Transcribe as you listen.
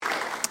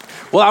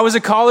Well, I was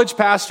a college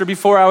pastor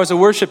before I was a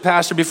worship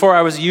pastor, before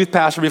I was a youth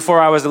pastor,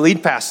 before I was a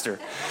lead pastor,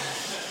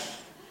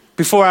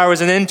 before I was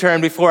an intern,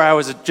 before I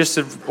was just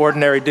an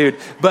ordinary dude.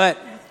 But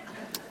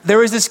there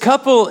was this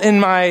couple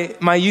in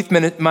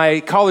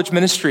my college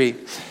ministry,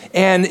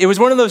 and it was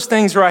one of those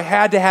things where I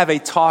had to have a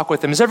talk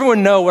with them. Does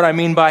everyone know what I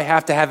mean by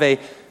have to have a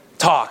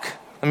talk?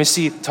 Let me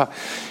see. Talk.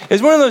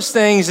 It's one of those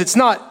things. It's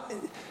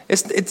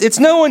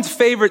no one's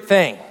favorite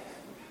thing,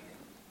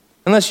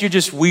 unless you're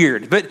just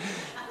weird. But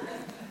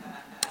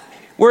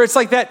where it's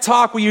like that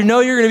talk where you know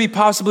you're going to be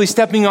possibly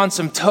stepping on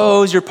some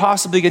toes, you're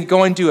possibly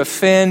going to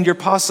offend, you're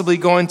possibly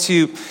going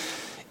to,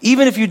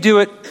 even if you do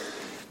it,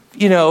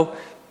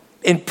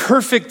 in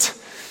perfect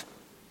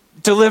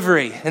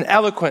delivery and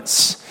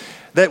eloquence,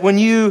 that when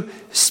you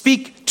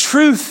speak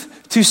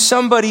truth to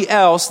somebody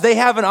else, they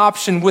have an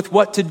option with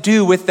what to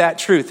do with that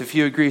truth. If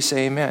you agree,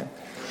 say amen.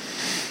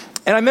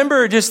 And I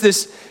remember just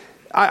this,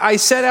 I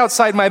sat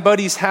outside my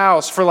buddy's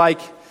house for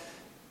like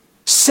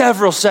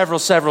several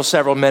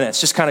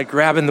minutes, just kind of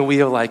grabbing the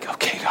wheel like,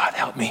 okay, God,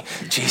 help me,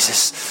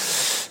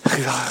 Jesus.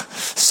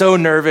 So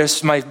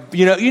nervous.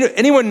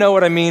 Anyone know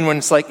what I mean when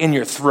it's like in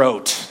your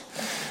throat?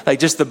 Like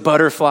just the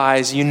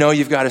butterflies,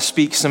 you've got to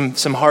speak some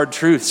hard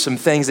truths, some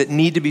things that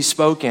need to be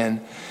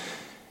spoken,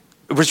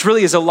 which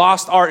really is a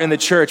lost art in the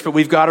church, but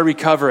we've got to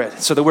recover it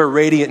so that we're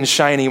radiant and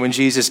shiny when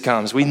Jesus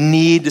comes. We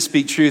need to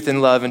speak truth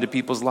and love into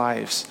people's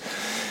lives.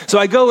 So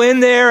I go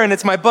in there and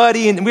it's my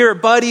buddy and we were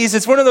buddies.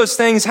 It's one of those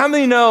things. How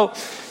many know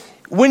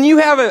when you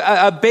have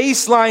a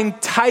baseline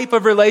type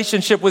of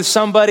relationship with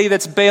somebody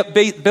that's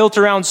built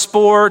around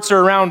sports or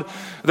around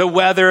the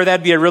weather,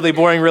 that'd be a really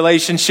boring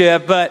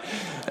relationship, but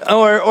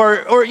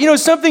or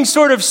something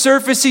sort of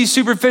surfacey,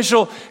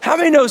 superficial. How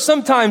many know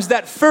sometimes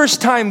that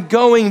first time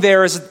going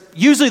there is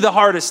usually the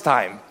hardest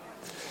time?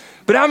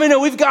 But how many know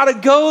we've got to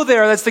go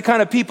there? That's the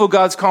kind of people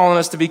God's calling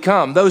us to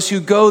become. Those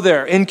who go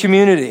there in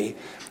community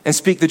and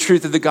speak the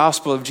truth of the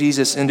gospel of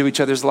Jesus into each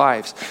other's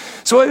lives.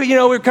 So,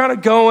 we're kind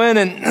of going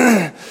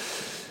and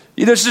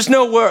there's just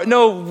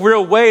no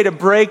real way to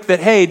break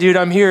that, hey, dude,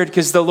 I'm here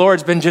because the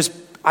Lord's been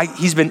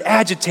he's been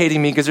agitating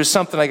me because there's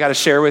something I got to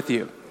share with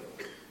you.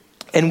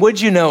 And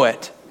would you know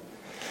it?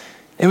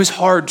 It was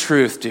hard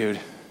truth, dude.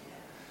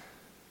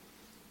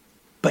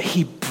 But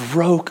he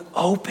broke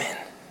open.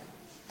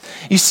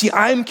 You see,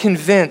 I'm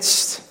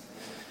convinced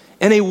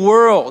in a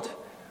world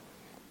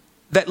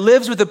that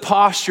lives with the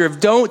posture of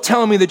don't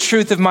tell me the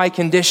truth of my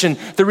condition,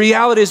 the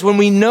reality is when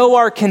we know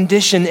our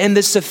condition and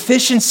the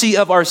sufficiency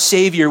of our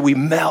Savior, we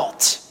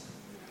melt.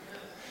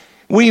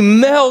 We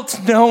melt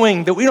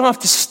knowing that we don't have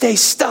to stay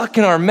stuck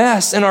in our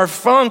mess and our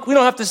funk. We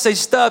don't have to stay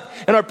stuck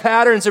in our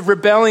patterns of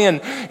rebellion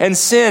and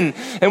sin.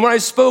 And when I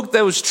spoke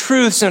those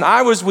truths and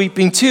I was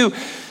weeping too,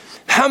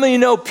 how many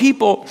know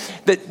people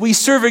that we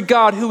serve a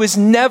God who is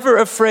never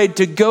afraid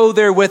to go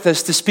there with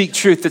us to speak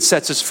truth that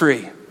sets us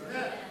free?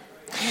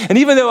 And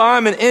even though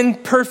I'm an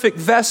imperfect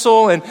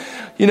vessel and,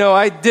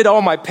 I did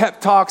all my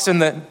pep talks in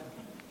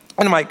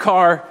my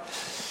car,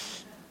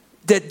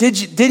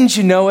 didn't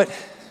you know it?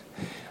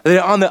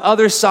 That on the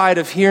other side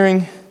of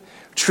hearing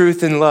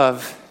truth and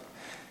love,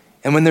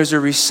 and when there's a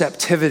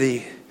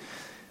receptivity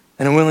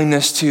and a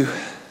willingness to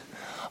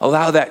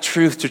allow that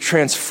truth to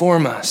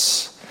transform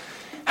us,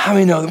 how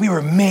many know that we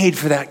were made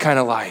for that kind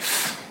of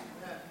life?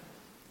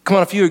 Come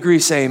on, if you agree,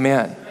 say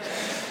amen.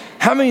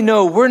 How many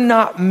know we're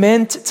not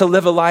meant to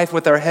live a life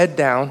with our head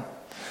down,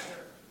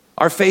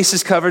 our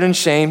faces covered in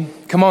shame?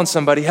 Come on,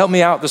 somebody, help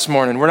me out this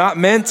morning. We're not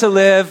meant to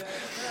live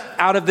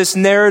out of this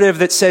narrative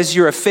that says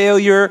you're a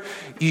failure,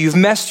 you've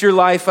messed your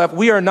life up.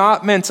 We are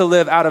not meant to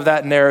live out of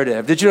that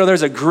narrative. Did you know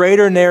there's a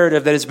greater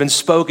narrative that has been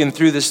spoken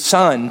through the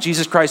Son,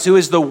 Jesus Christ, who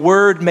is the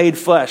Word made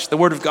flesh, the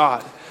Word of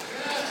God.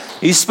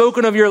 He's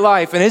spoken of your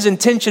life, and his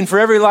intention for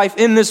every life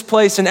in this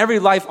place and every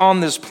life on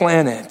this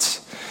planet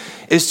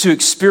is to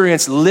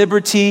experience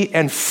liberty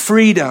and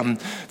freedom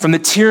from the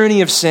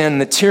tyranny of sin,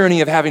 the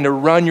tyranny of having to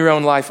run your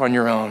own life on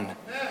your own.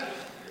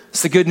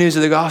 It's the good news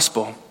of the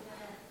gospel.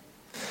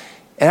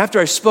 And after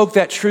I spoke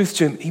that truth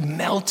to him, he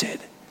melted.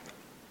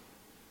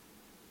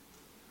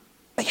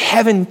 Like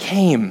heaven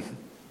came.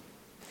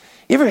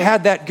 You ever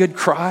had that good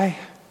cry?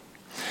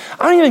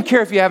 I don't even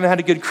care if you haven't had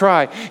a good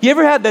cry. You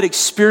ever had that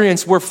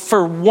experience where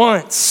for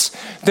once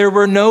there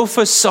were no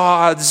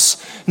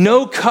facades,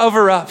 no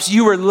cover-ups.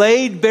 You were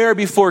laid bare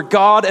before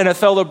God and a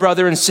fellow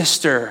brother and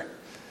sister.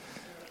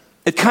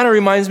 It kind of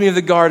reminds me of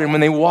the garden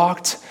when they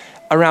walked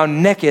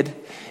around naked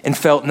and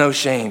felt no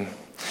shame.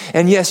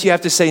 And yes, you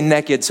have to say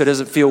naked so it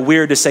doesn't feel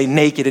weird to say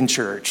naked in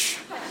church.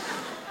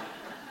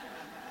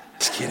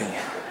 Just kidding.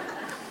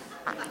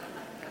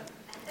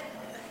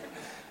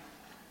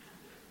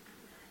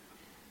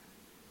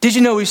 Did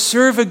you know we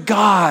serve a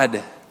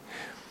God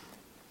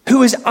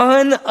who is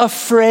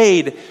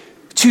unafraid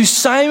to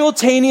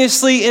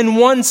simultaneously in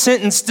one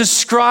sentence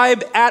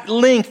describe at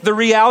length the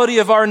reality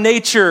of our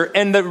nature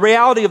and the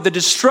reality of the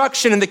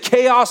destruction and the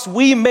chaos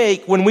we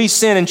make when we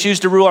sin and choose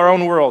to rule our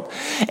own world.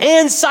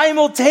 And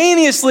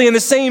simultaneously in the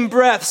same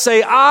breath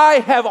say, I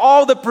have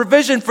all the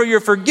provision for your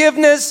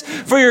forgiveness,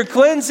 for your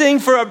cleansing,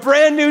 for a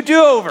brand new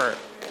do-over.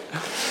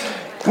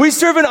 We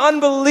serve an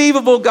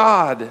unbelievable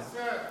God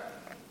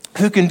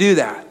who can do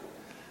that.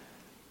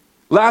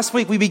 Last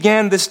week, we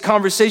began this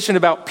conversation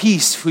about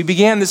peace. We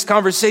began this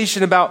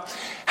conversation about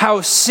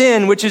how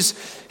sin, which is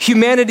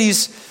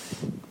humanity's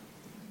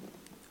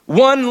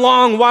one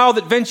long, wild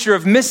adventure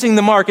of missing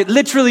the mark, it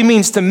literally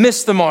means to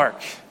miss the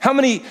mark. How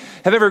many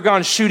have ever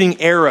gone shooting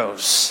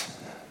arrows?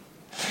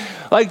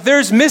 Like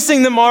there's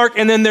missing the mark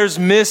and then there's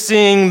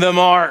missing the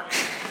mark.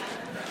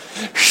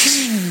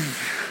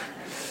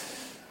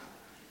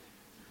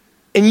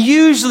 And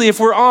usually, if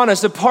we're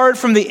honest, apart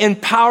from the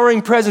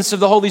empowering presence of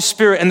the Holy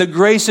Spirit and the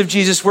grace of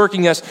Jesus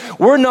working us,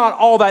 we're not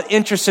all that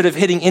interested of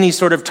hitting any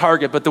sort of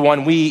target but the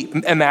one we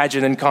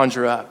imagine and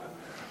conjure up.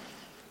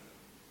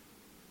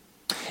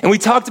 And we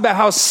talked about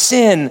how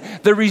sin,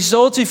 the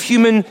result of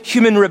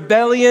human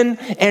rebellion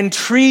and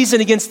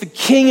treason against the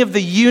King of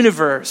the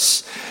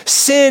universe,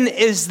 sin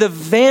is the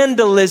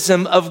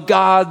vandalism of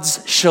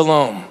God's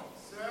shalom.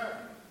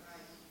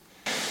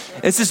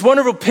 It's this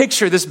wonderful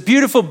picture, this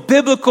beautiful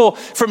biblical,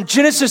 from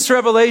Genesis to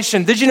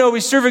Revelation. Did you know we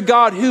serve a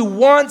God who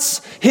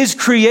wants his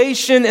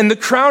creation and the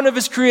crown of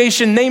his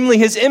creation, namely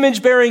his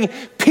image-bearing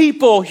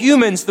people,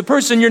 humans, the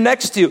person you're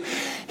next to.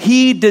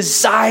 He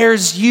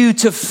desires you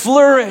to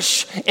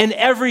flourish in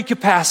every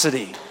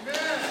capacity.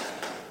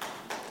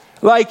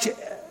 Like,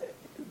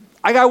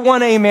 I got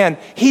one amen.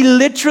 He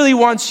literally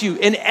wants you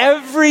in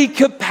every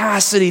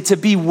capacity to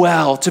be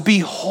well, to be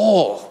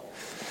whole.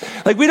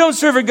 Like, we don't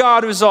serve a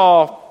God who's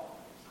all,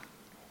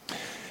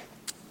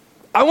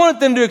 I want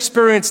them to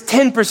experience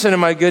 10% of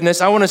my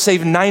goodness. I want to save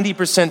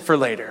 90% for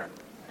later.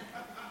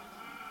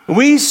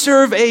 We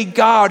serve a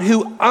God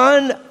who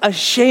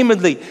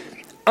unashamedly,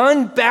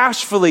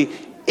 unbashfully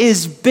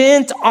is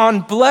bent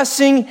on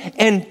blessing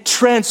and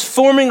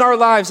transforming our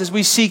lives as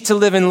we seek to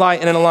live in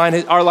light and align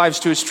our lives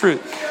to his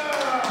truth.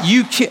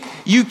 You can't,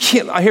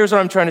 here's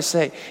what I'm trying to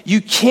say.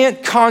 You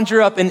can't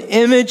conjure up an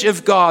image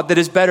of God that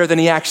is better than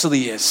he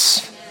actually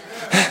is.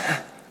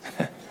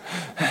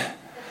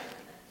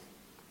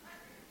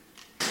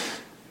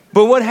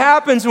 But what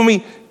happens when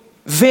we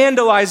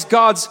vandalize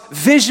God's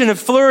vision of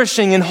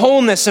flourishing and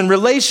wholeness and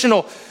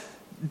relational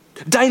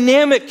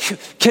dynamic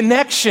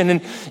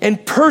connection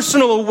and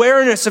personal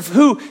awareness of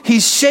who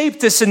he's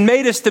shaped us and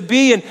made us to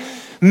be, and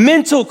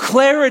mental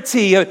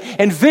clarity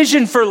and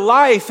vision for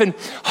life and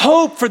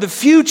hope for the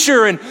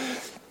future and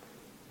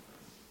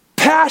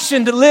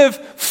passion to live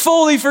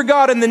fully for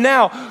God in the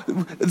now.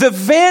 The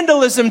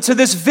vandalism to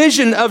this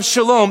vision of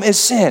shalom is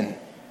sin.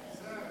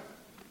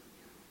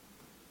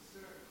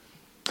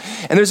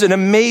 And there's an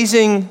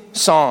amazing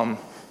psalm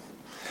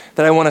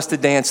that I want us to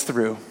dance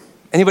through.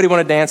 Anybody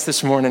want to dance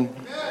this morning?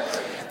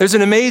 There's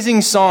an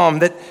amazing psalm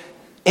that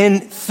in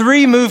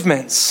 3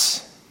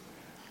 movements,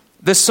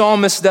 the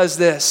psalmist does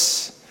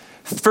this.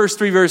 The first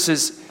 3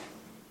 verses,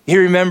 he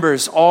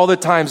remembers all the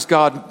times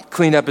God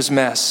cleaned up his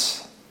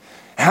mess.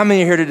 How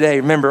many here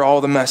today remember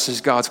all the messes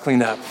God's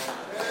cleaned up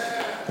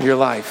in your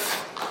life?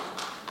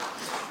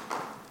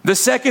 The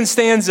second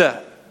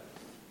stanza,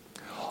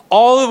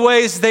 all the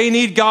ways they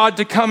need God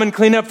to come and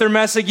clean up their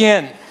mess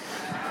again.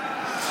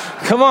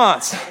 Come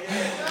on.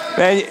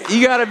 Man,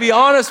 you got to be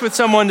honest with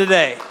someone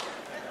today.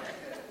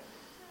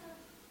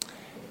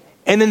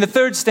 And then the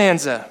third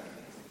stanza,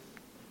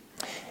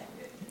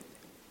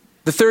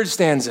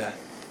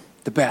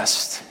 the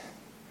best.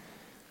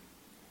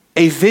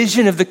 A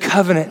vision of the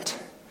covenant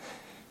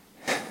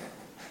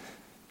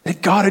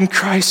that God in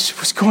Christ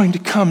was going to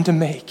come to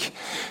make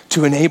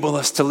to enable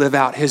us to live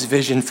out his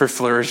vision for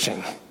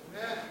flourishing.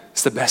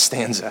 It's the best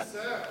stanza.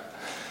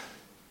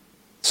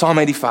 Psalm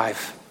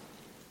 85.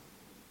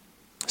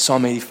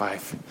 Psalm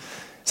 85.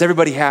 Is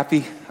everybody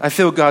happy? I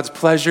feel God's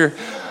pleasure.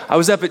 I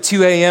was up at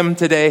 2 a.m.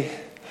 today,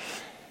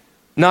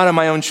 not on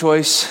my own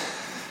choice.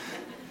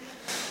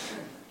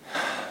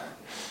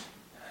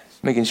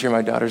 Making sure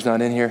my daughter's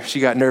not in here. She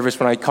got nervous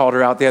when I called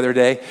her out the other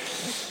day.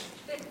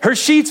 Her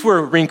sheets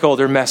were wrinkled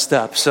or messed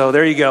up, so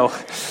there you go.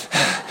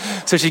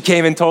 So she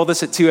came and told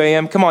us at 2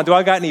 a.m. Come on, do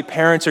I got any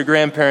parents or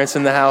grandparents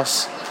in the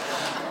house?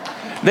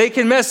 They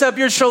can mess up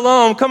your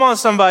shalom. Come on,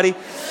 somebody.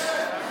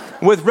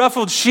 With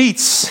ruffled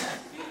sheets.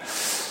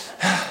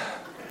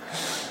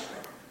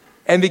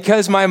 And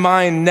because my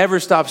mind never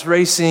stops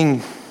racing,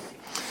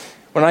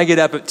 when I get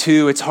up at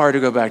 2, it's hard to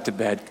go back to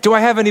bed. Do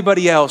I have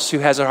anybody else who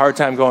has a hard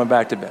time going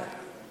back to bed?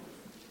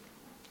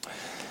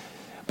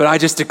 But I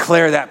just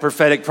declare that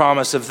prophetic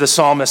promise of the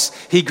psalmist.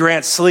 He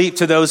grants sleep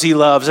to those he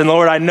loves. And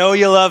Lord, I know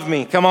you love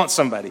me. Come on,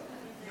 somebody.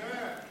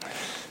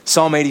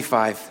 Psalm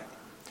 85.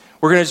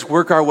 We're going to just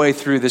work our way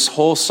through this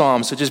whole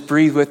psalm, so just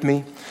breathe with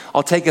me.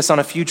 I'll take us on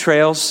a few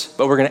trails,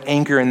 but we're going to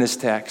anchor in this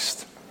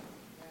text.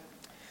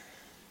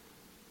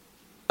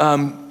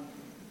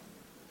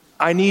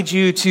 I need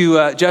you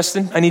to,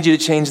 Justin, I need you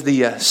to change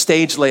the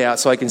stage layout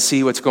so I can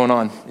see what's going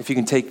on. If you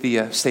can take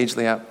the stage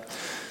layout.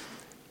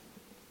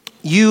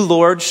 You,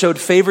 Lord, showed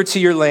favor to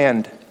your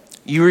land.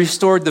 You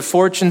restored the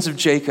fortunes of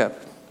Jacob.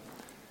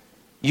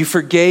 You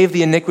forgave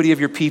the iniquity of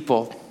your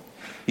people.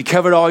 You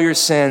covered all your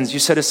sins. You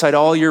set aside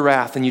all your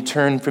wrath, and you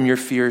turned from your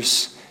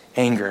fierce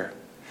anger.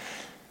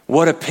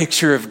 What a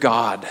picture of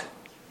God.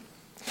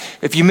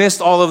 If you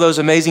missed all of those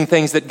amazing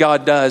things that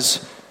God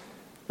does,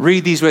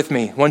 read these with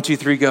me. 1, 2,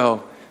 3,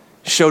 go.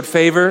 Showed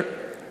favor,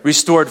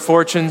 restored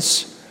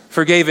fortunes,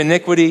 forgave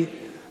iniquity,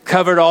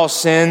 covered all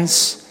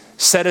sins,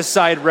 set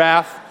aside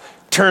wrath,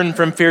 turned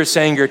from fierce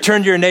anger.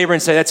 Turn to your neighbor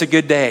and say, that's a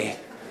good day.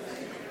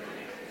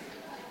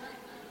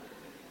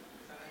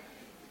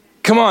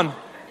 Come on.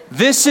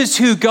 This is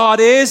who God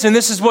is, and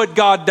this is what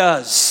God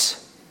does.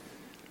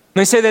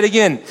 Let me say that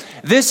again.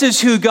 This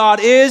is who God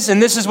is, and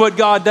this is what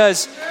God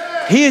does.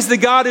 He is the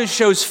God who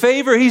shows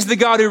favor. He's the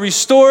God who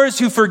restores,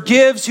 who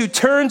forgives, who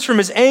turns from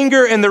his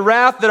anger and the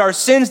wrath that our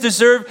sins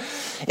deserve.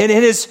 And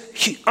in his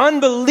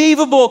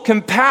unbelievable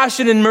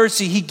compassion and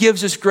mercy, he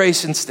gives us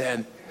grace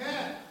instead.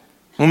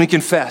 When we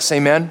confess,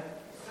 amen?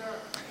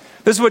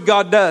 This is what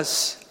God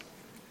does.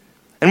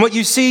 And what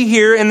you see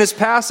here in this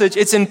passage,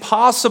 it's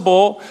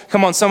impossible.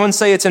 Come on, someone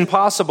say it's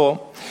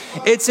impossible.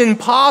 It's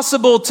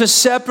impossible to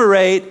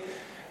separate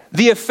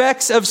the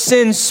effects of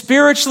sin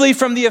spiritually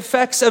from the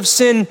effects of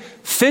sin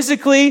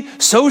physically,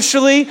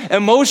 socially,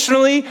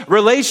 emotionally,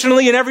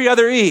 relationally, and every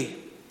other E.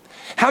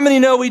 How many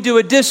know we do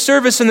a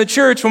disservice in the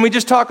church when we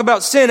just talk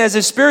about sin as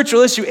a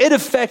spiritual issue? It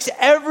affects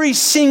every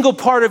single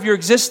part of your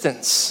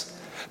existence.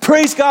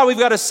 Praise God, we've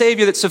got a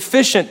Savior that's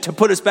sufficient to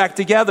put us back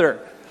together.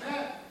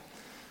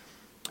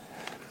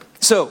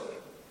 So,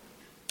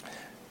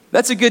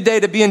 that's a good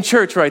day to be in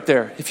church right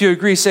there. If you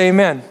agree, say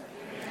amen.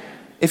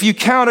 If you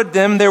counted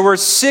them, there were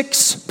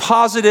 6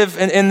 positive,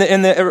 in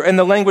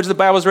the language the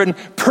Bible is written,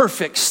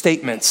 perfect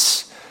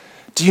statements.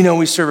 Do you know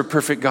we serve a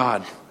perfect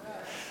God?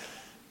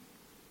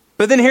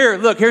 But then here,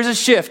 look, here's a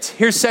shift.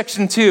 Here's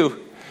section 2.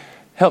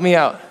 Help me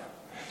out.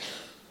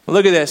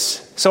 Look at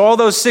this. So all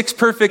those 6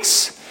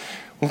 perfects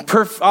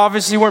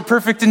obviously weren't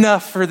perfect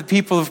enough for the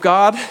people of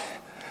God.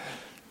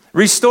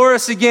 Restore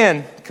us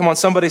again. Come on,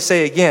 somebody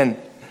say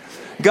again.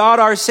 God,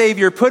 our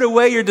Savior, put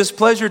away your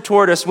displeasure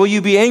toward us. Will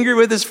you be angry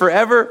with us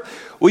forever?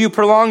 Will you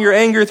prolong your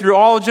anger through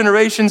all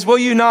generations? Will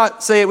you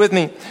not, say it with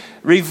me,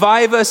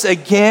 revive us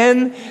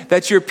again,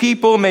 that your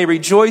people may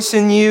rejoice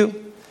in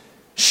you?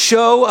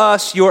 Show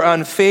us your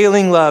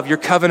unfailing love, your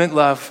covenant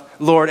love,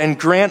 Lord, and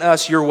grant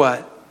us your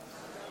what?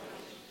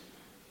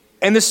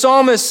 And the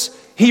psalmist,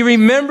 he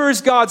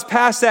remembers God's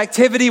past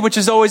activity, which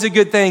is always a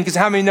good thing, because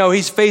how many know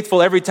he's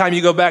faithful every time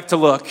you go back to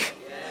look?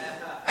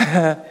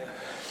 Yeah.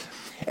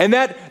 And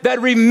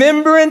that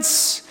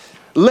remembrance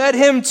led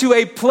him to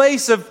a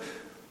place of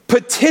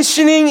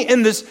petitioning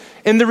in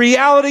the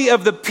reality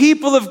of the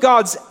people of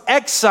God's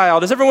exile.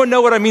 Does everyone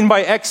know what I mean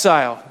by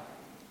exile?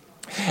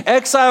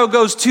 Exile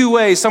goes 2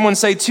 ways. Someone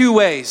say 2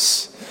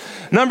 ways.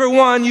 Number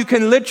 1, you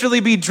can literally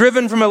be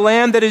driven from a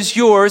land that is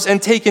yours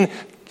and taken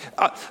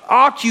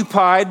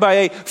occupied by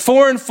a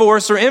foreign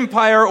force or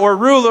empire or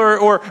ruler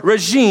or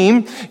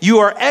regime. You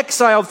are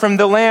exiled from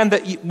the land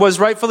that was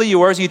rightfully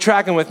yours. Are you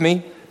tracking with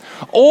me?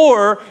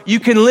 Or you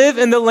can live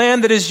in the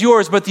land that is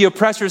yours, but the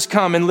oppressors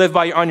come and live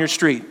on your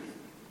street.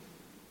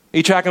 Are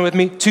you tracking with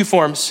me? 2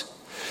 forms.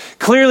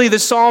 Clearly, the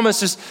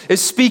psalmist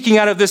is speaking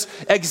out of this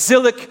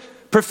exilic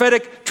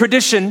prophetic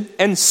tradition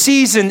and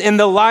season in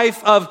the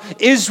life of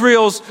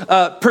Israel's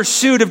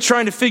pursuit of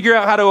trying to figure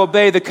out how to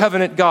obey the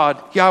covenant God,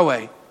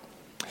 Yahweh.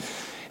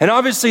 And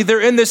obviously,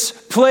 they're in this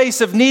place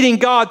of needing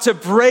God to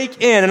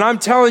break in. And I'm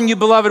telling you,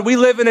 beloved, we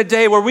live in a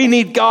day where we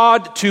need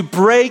God to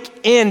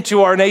break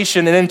into our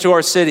nation and into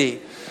our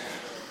city.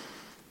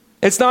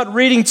 It's not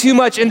reading too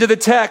much into the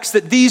text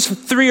that these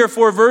 3 or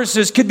 4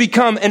 verses could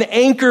become an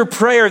anchor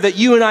prayer that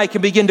you and I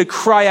can begin to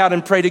cry out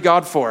and pray to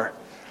God for.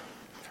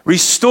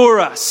 Restore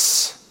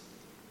us.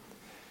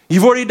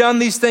 You've already done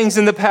these things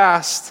in the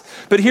past,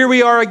 but here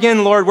we are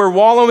again, Lord. We're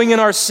wallowing in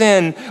our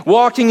sin,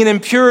 walking in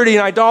impurity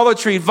and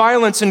idolatry,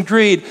 violence and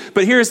greed.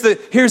 But here's the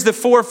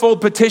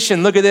 4-fold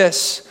petition. Look at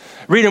this.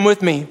 Read them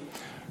with me.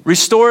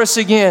 Restore us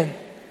again.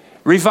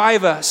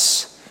 Revive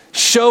us.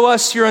 Show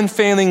us your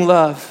unfailing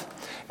love.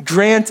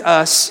 Grant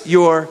us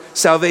your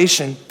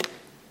salvation.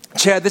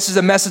 Chad, this is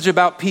a message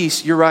about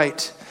peace. You're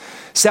right.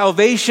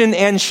 Salvation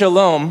and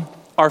shalom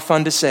are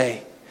fun to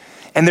say,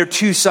 and they're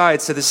 2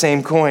 sides to the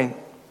same coin.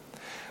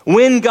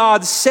 When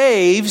God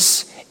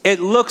saves, it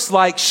looks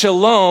like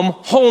shalom,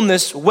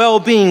 wholeness,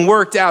 well-being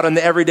worked out in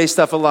the everyday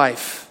stuff of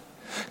life.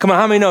 Come on,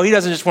 how many know he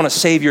doesn't just want to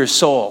save your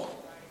soul?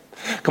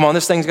 Come on,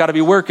 this thing's got to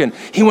be working.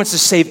 He wants to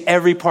save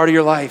every part of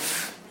your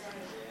life.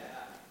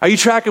 Are you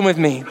tracking with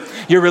me?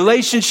 Your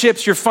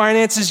relationships, your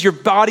finances, your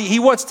body. He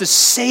wants to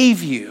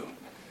save you.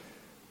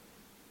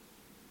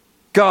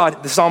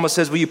 God, the psalmist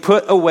says, will you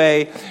put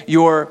away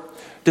your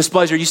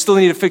displeasure? You still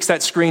need to fix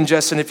that screen,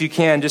 Justin, if you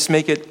can. Just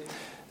make it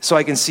so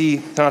I can see,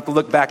 don't have to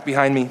look back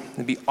behind me.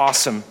 It'd be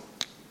awesome.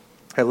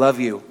 I love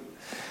you.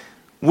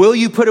 Will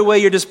you put away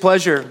your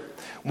displeasure?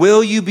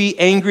 Will you be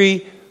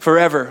angry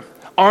forever?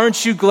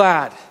 Aren't you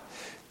glad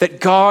that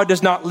God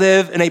does not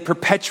live in a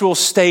perpetual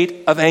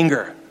state of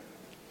anger?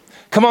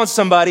 Come on,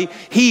 somebody.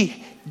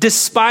 He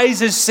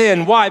despises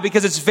sin. Why?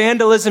 Because it's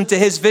vandalism to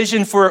his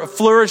vision for a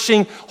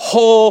flourishing,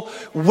 whole,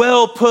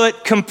 well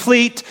put,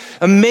 complete,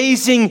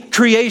 amazing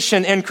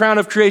creation and crown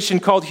of creation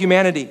called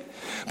humanity.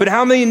 But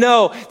how many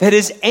know that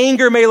his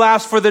anger may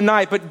last for the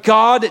night, but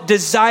God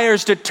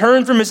desires to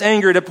turn from his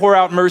anger to pour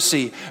out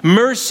mercy.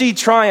 Mercy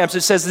triumphs.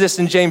 It says this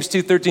in James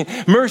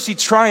 2:13. Mercy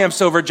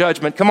triumphs over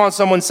judgment. Come on,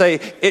 someone say,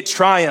 it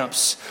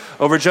triumphs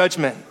over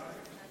judgment.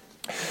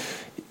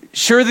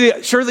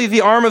 Surely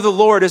the arm of the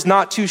Lord is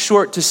not too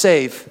short to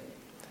save.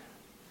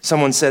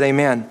 Someone said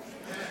amen.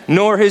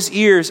 Nor his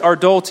ears are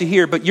dull to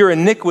hear, but your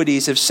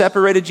iniquities have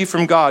separated you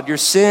from God. Your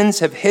sins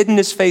have hidden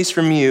his face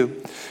from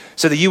you,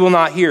 so that you will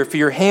not hear. For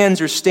your hands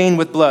are stained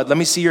with blood. Let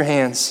me see your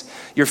hands.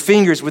 Your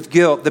fingers with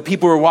guilt. The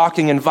people are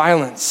walking in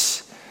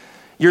violence.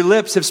 Your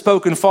lips have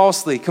spoken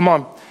falsely. Come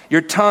on.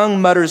 Your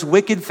tongue mutters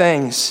wicked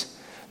things.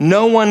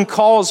 No one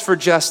calls for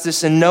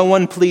justice, and no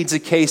one pleads a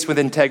case with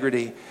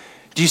integrity.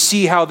 Do you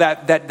see how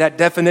that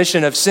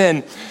definition of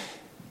sin,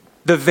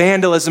 the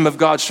vandalism of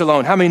God's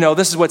shalom? How many know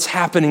this is what's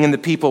happening in the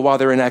people while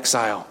they're in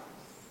exile?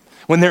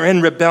 When they're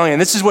in rebellion.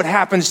 This is what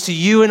happens to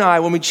you and I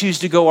when we choose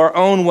to go our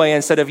own way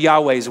instead of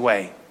Yahweh's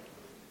way.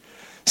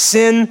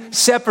 Sin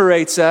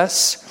separates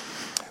us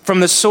from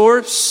the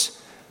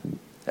source.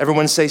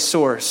 Everyone say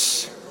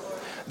source.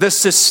 The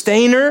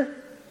sustainer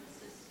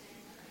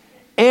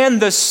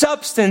and the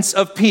substance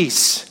of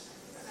peace.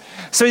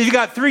 So you've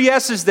got three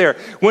S's there.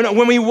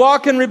 When we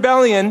walk in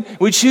rebellion,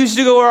 we choose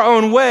to go our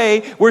own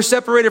way, we're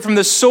separated from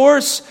the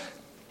source,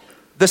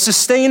 the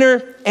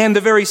sustainer, and the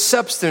very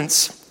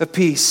substance of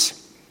peace.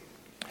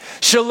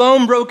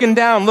 Shalom broken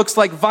down looks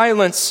like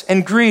violence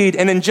and greed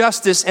and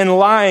injustice and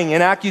lying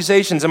and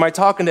accusations. Am I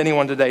talking to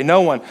anyone today?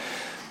 No one.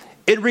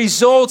 It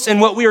results in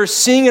what we are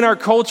seeing in our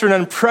culture in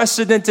an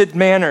unprecedented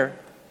manner.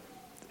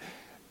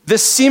 The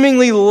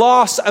seemingly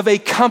loss of a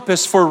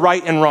compass for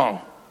right and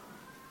wrong.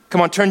 Come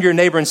on, turn to your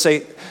neighbor and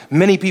say,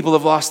 many people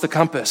have lost the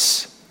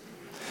compass.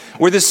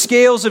 Where the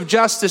scales of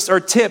justice are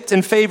tipped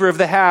in favor of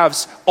the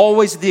haves,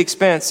 always at the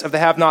expense of the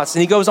have-nots.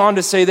 And he goes on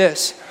to say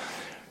this.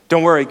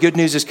 Don't worry, good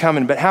news is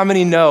coming. But how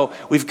many know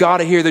we've got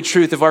to hear the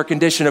truth of our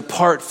condition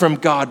apart from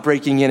God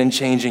breaking in and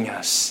changing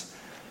us?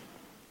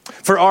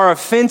 For our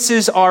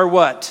offenses are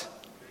what?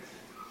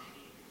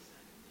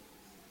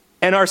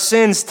 And our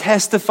sins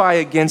testify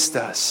against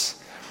us.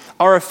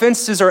 Our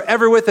offenses are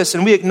ever with us,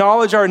 and we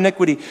acknowledge our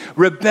iniquity,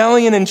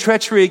 rebellion and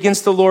treachery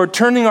against the Lord,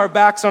 turning our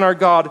backs on our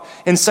God,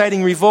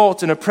 inciting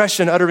revolt and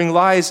oppression, uttering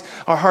lies,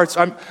 our hearts.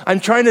 I'm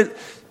trying to...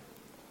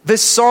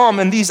 This psalm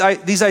and these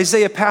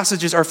Isaiah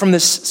passages are from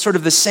this sort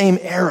of the same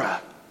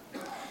era.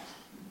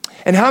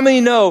 And how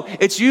many know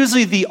it's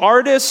usually the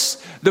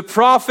artists, the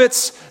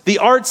prophets, the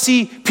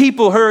artsy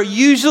people who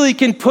usually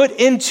can put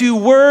into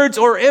words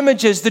or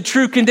images the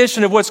true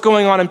condition of what's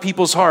going on in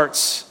people's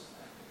hearts.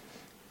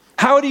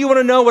 How do you want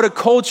to know what a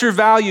culture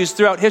values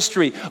throughout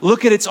history?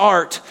 Look at its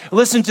art.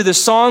 Listen to the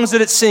songs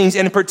that it sings,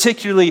 and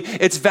particularly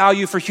its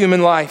value for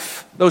human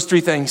life. Those three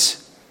things.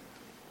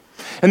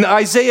 And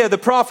Isaiah, the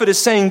prophet, is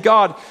saying,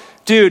 God,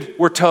 dude,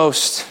 we're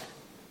toast.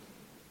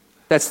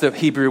 That's the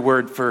Hebrew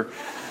word for...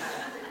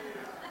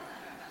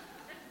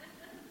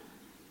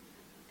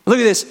 Look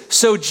at this.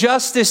 So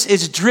justice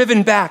is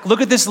driven back.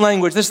 Look at this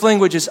language. This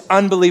language is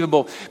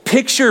unbelievable.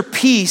 Picture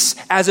peace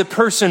as a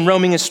person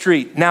roaming a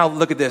street. Now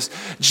look at this.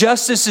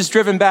 Justice is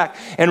driven back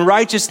and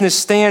righteousness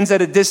stands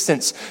at a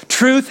distance.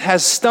 Truth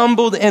has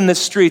stumbled in the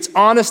streets.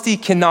 Honesty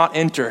cannot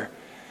enter.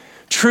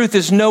 Truth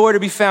is nowhere to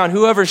be found.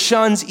 Whoever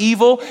shuns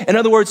evil, in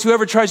other words,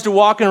 whoever tries to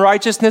walk in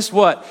righteousness,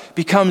 what?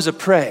 Becomes a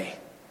prey.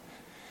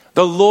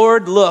 The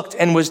Lord looked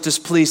and was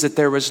displeased that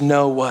there was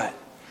no what?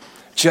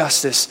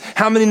 Justice.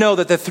 How many know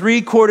that the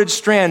three-corded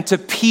strand to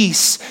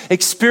peace,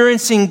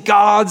 experiencing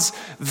God's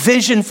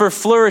vision for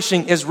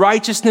flourishing, is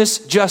righteousness,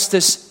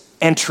 justice,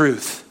 and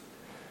truth?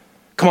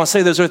 Come on,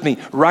 say those with me.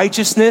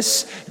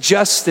 Righteousness,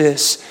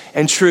 justice,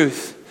 and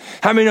truth.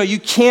 How many know you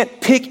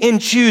can't pick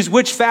and choose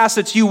which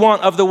facets you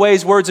want of the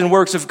ways, words, and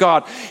works of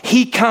God?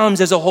 He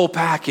comes as a whole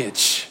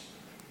package.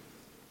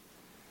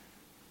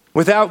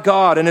 Without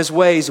God and his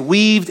ways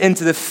weaved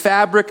into the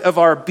fabric of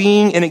our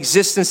being and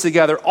existence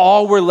together,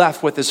 all we're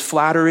left with is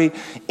flattery,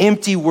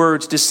 empty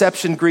words,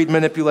 deception, greed,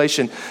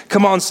 manipulation.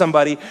 Come on,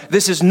 somebody.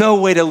 This is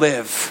no way to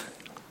live.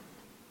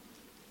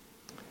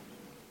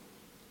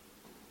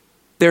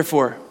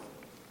 Therefore,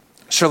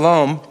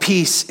 shalom,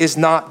 peace, is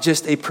not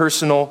just a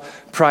personal,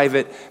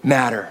 private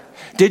matter.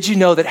 Did you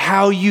know that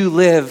how you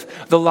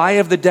live, the lie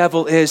of the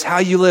devil is how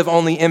you live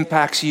only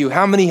impacts you?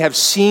 How many have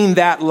seen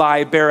that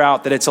lie bear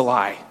out that it's a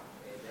lie?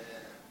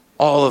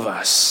 All of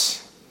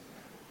us.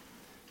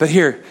 But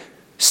here,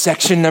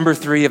 section number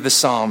 3 of the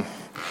psalm.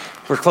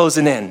 We're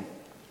closing in.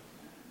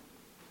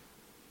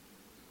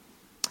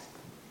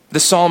 The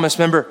psalmist,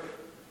 remember,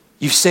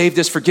 you've saved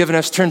us, forgiven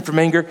us, turned from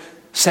anger.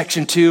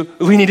 Section 2,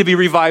 we need to be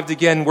revived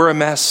again. We're a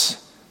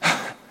mess.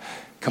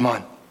 Come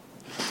on.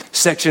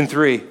 Section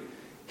 3,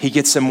 he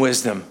gets some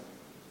wisdom.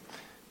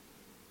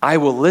 I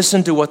will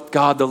listen to what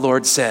God the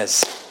Lord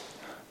says.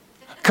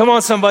 Come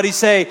on, somebody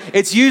say,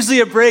 it's usually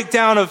a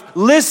breakdown of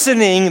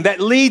listening that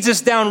leads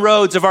us down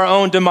roads of our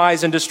own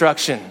demise and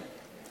destruction.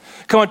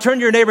 Come on, turn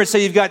to your neighbor and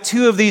say, you've got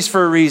 2 of these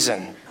for a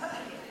reason.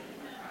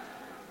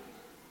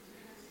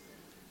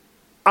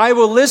 I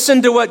will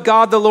listen to what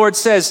God the Lord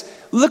says.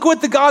 Look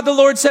what the God the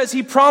Lord says.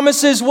 He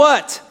promises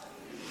what?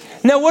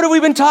 Now, what have we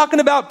been talking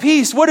about?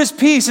 Peace. What is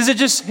peace? Is it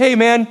just, hey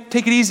man,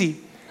 take it easy?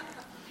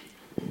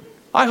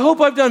 I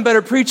hope I've done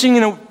better preaching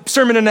in a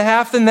sermon and a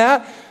half than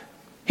that.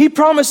 He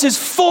promises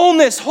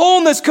fullness,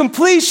 wholeness,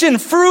 completion,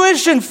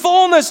 fruition,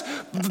 fullness,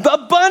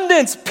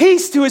 abundance,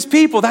 peace to his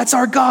people. That's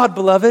our God,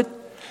 beloved.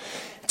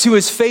 To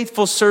his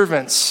faithful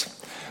servants.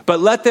 But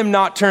let them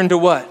not turn to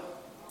what?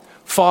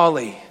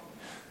 Folly.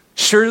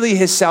 Surely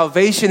his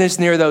salvation is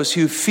near those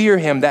who fear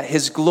him, that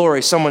his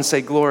glory, someone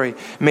say glory,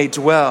 may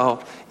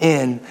dwell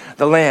in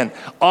the land.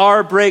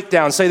 Our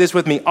breakdown, say this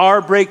with me,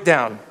 our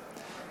breakdown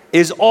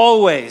is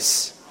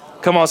always,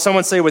 come on,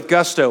 someone say with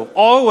gusto,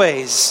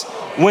 always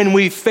when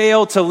we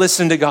fail to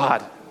listen to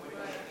God.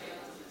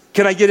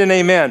 Can I get an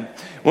amen?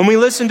 When we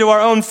listen to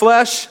our own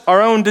flesh,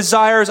 our own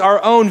desires,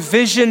 our own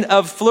vision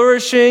of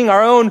flourishing,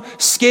 our own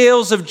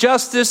scales of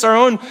justice, our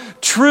own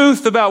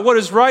truth about what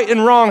is right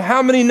and wrong,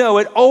 how many know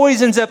it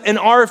always ends up in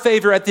our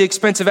favor at the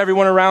expense of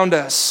everyone around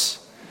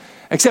us?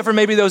 Except for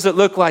maybe those that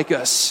look like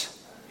us.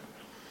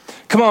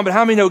 Come on, but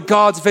how many know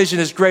God's vision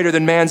is greater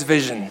than man's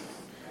vision?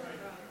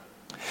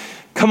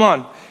 Come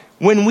on.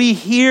 When we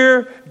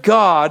hear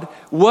God,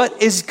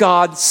 what is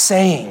God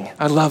saying?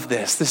 I love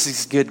this. This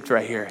is good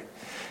right here.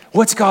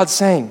 What's God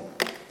saying?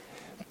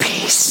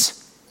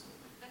 Peace.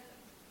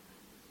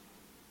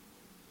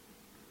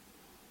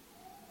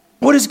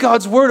 What is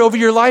God's word over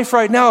your life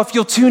right now? If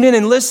you'll tune in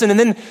and listen and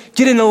then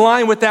get in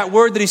line with that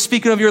word that he's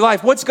speaking over your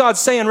life. What's God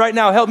saying right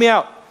now? Help me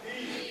out.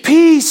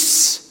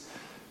 Peace.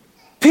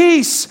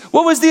 Peace.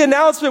 What was the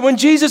announcement when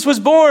Jesus was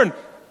born?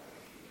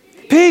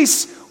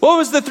 Peace. What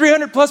was the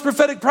 300 plus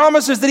prophetic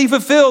promises that he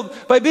fulfilled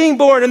by being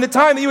born and the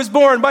time that he was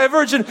born by a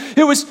virgin?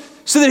 It was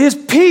so that his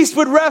peace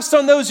would rest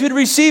on those who would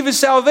receive his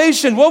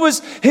salvation. What was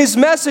his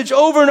message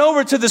over and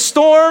over to the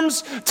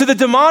storms, to the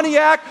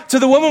demoniac, to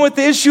the woman with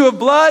the issue of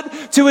blood,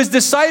 to his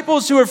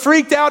disciples who were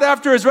freaked out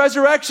after his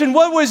resurrection?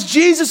 What was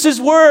Jesus'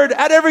 word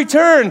at every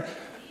turn?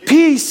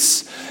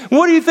 Peace.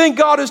 What do you think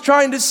God is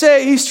trying to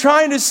say? He's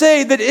trying to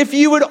say that if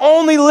you would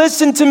only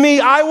listen to me,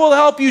 I will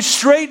help you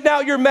straighten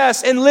out your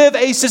mess and live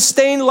a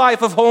sustained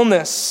life of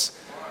wholeness.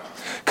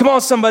 Come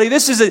on, somebody.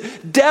 This is a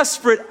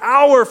desperate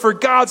hour for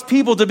God's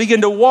people to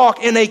begin to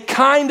walk in a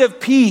kind of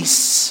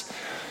peace,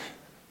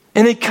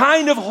 in a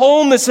kind of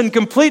wholeness and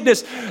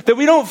completeness that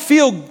we don't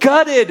feel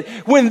gutted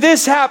when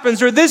this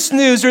happens or this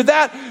news or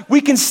that. We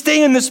can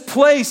stay in this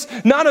place,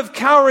 not of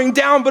cowering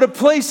down, but a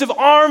place of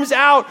arms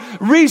out,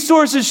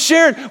 resources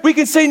shared. We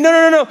can say,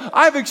 no.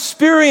 I've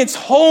experienced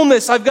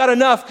wholeness. I've got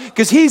enough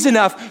because he's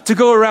enough to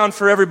go around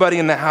for everybody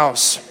in the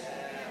house.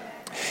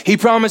 He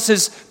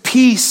promises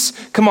peace.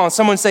 Come on,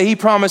 someone say he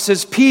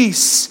promises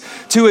peace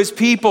to his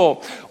people,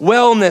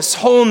 wellness,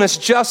 wholeness,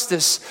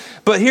 justice.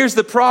 But here's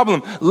the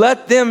problem.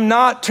 Let them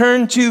not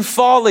turn to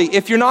folly.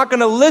 If you're not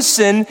going to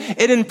listen,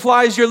 it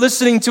implies you're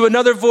listening to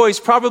another voice,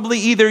 probably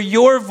either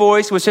your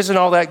voice, which isn't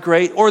all that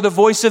great, or the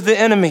voice of the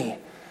enemy.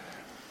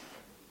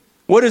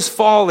 What is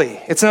folly?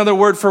 It's another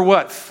word for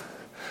what?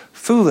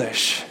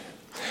 Foolish.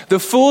 The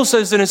fool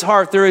says in his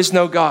heart, there is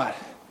no God.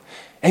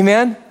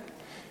 Amen?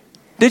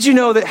 Did you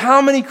know that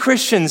how many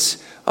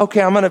Christians,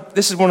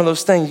 this is one of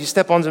those things, you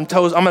step on some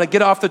toes, I'm going to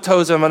get off the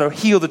toes, I'm going to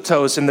heal the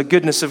toes in the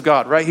goodness of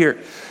God, right here.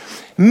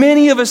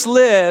 Many of us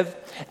live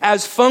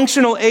as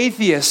functional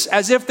atheists,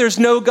 as if there's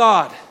no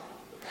God.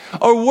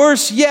 Or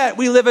worse yet,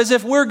 we live as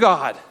if we're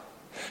God.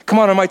 Come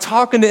on, am I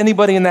talking to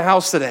anybody in the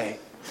house today?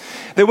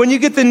 That when you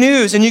get the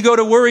news and you go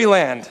to worry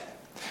land,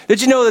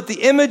 did you know that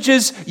the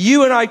images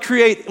you and I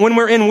create when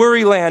we're in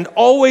worry land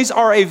always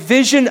are a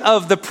vision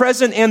of the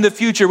present and the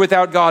future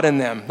without God in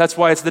them? That's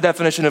why it's the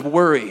definition of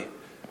worry.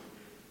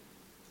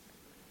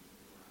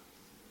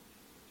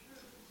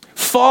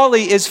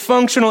 Folly is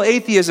functional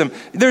atheism.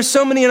 There's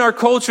so many in our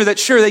culture that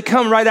sure, they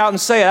come right out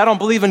and say, I don't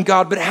believe in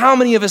God, but how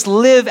many of us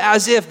live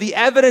as if the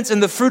evidence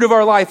and the fruit of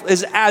our life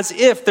is as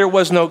if there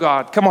was no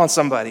God? Come on,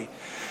 somebody.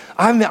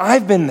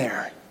 I've been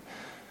there.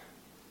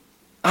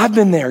 I've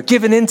been there,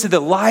 given into the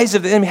lies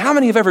of the enemy. How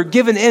many have ever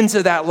given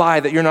into that lie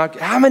that you're not?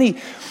 How many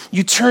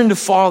you turn to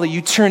folly,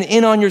 you turn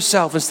in on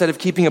yourself instead of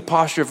keeping a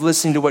posture of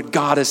listening to what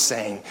God is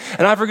saying?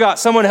 And I forgot,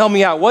 someone help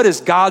me out. What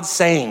is God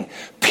saying?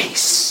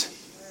 Peace.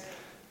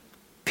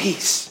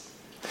 Peace.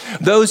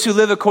 Those who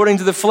live according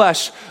to the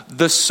flesh,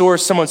 the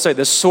source, someone say,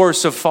 the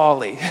source of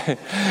folly,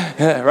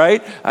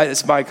 right?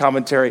 It's my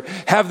commentary.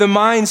 Have the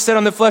mind set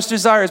on the flesh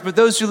desires, but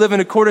those who live in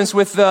accordance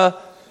with the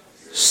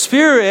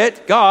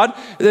Spirit, God,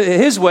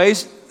 his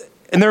ways,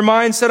 and their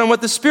mind set on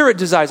what the Spirit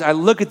desires. I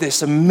look at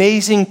this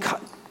amazing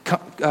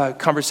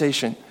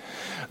conversation.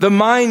 The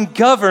mind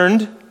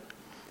governed,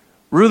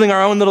 ruling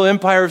our own little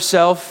empire of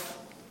self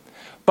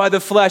by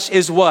the flesh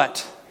is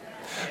what?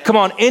 Come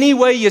on, any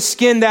way you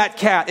skin that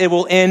cat, it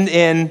will end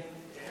in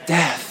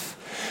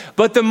death.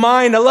 But the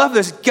mind, I love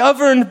this,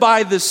 governed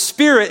by the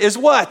Spirit is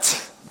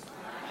what?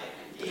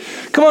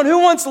 Come on, who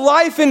wants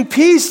life and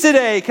peace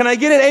today? Can I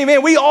get an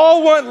amen? We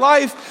all want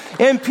life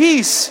and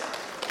peace.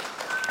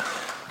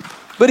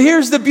 But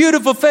here's the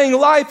beautiful thing.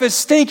 Life is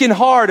stinking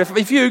hard.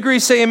 If you agree,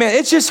 say amen.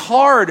 It's just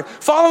hard.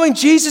 Following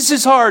Jesus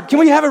is hard. Can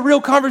we have a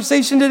real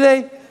conversation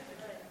today?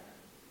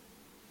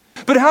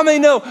 But how many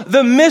know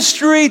the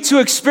mystery to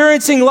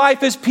experiencing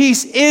life as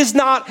peace is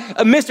not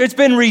a mystery? It's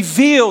been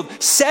revealed.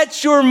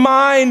 Set your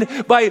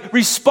mind by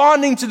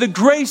responding to the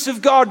grace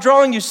of God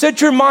drawing you.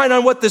 Set your mind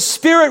on what the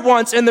Spirit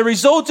wants, and the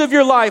result of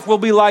your life will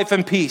be life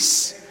and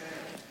peace.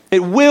 It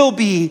will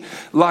be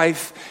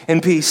life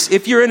and peace.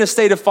 If you're in a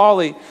state of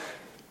folly,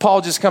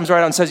 Paul just comes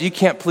right out and says, you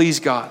can't please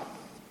God.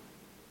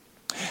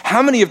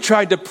 How many have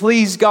tried to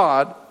please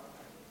God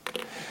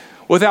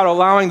without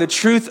allowing the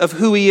truth of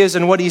who he is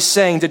and what he's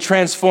saying to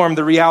transform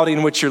the reality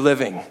in which you're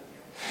living?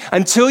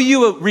 Until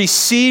you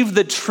receive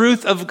the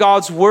truth of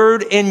God's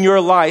word in your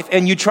life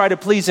and you try to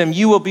please him,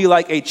 you will be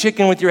like a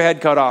chicken with your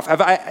head cut off.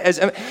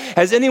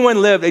 Has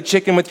anyone lived a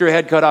chicken with your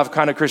head cut off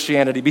kind of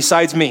Christianity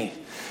besides me?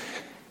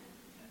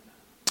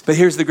 But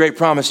here's the great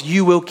promise.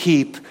 You will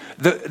keep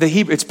the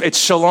Hebrew, it's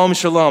shalom,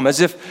 shalom, as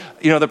if,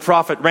 the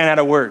prophet ran out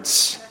of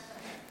words.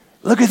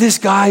 Look at this,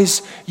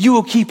 guys. You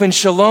will keep in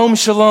shalom,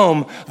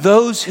 shalom,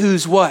 those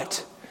whose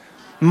what?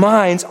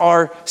 Minds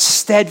are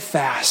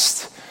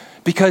steadfast.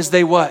 Because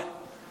they what?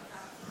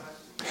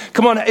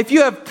 Come on, if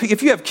you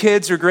have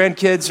kids or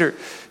grandkids, or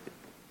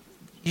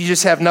you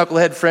just have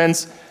knucklehead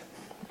friends,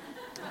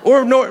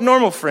 or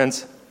normal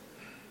friends,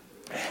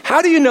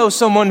 how do you know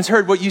someone's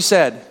heard what you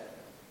said?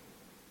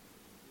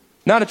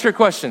 Not a trick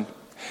question.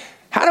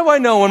 How do I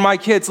know when my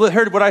kids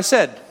heard what I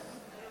said?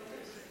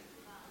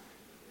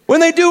 When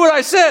they do what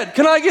I said.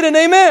 Can I get an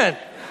amen?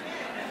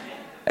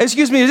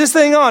 Excuse me, is this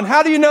thing on?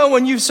 How do you know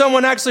when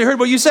someone actually heard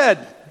what you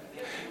said?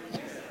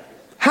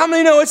 How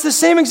many know it's the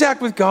same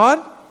exact with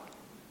God?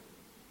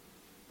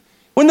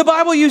 When the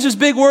Bible uses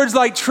big words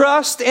like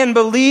trust and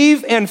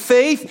believe and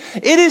faith,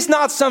 it is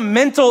not some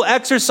mental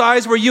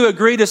exercise where you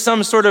agree to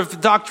some sort of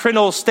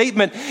doctrinal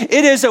statement.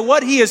 It is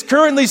what he is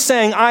currently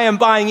saying, I am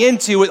buying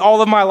into with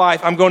all of my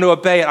life. I'm going to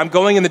obey it. I'm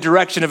going in the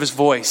direction of his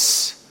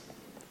voice.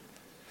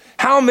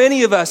 How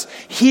many of us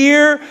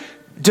hear,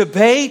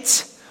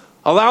 debate,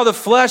 allow the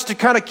flesh to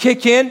kind of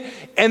kick in,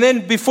 and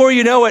then before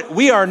you know it,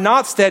 we are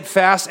not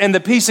steadfast, and the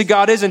peace of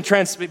God isn't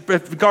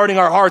guarding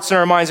our hearts and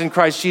our minds in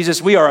Christ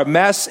Jesus. We are a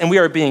mess, and we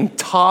are being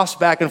tossed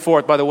back and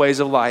forth by the ways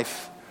of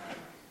life.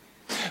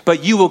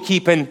 But you will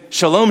keep in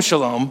shalom,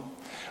 shalom,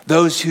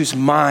 those whose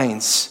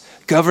minds,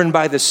 governed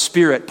by the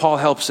Spirit, Paul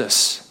helps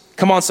us.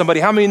 Come on, somebody.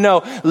 How many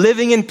know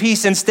living in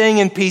peace and staying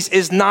in peace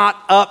is not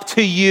up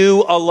to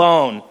you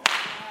alone?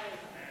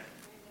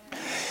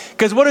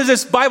 Because what does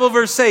this Bible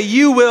verse say?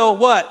 You will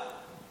what?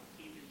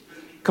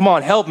 Come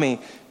on, help me.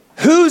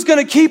 Who's going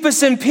to keep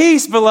us in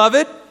peace,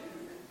 beloved?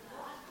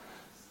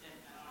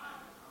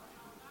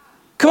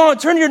 Come on,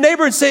 turn to your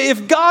neighbor and say,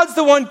 if God's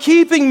the one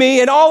keeping me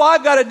and all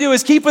I've got to do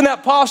is keep in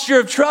that posture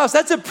of trust,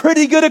 that's a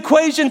pretty good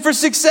equation for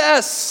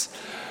success.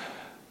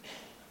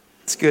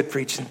 It's good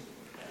preaching.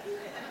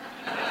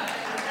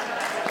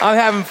 I'm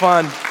having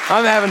fun.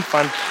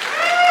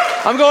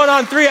 I'm going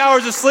on 3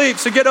 hours of sleep,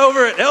 so get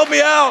over it. Help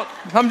me out.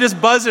 I'm just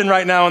buzzing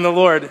right now in the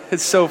Lord.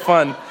 It's so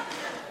fun.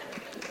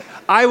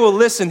 I will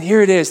listen.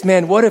 Here it is.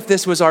 Man, what if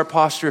this was our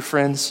posture,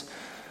 friends?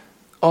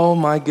 Oh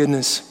my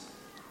goodness.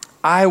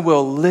 I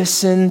will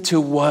listen to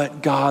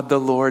what God the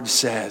Lord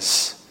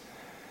says.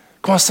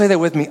 Come on, say that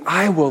with me.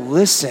 I will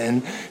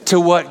listen to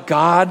what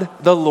God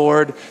the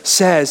Lord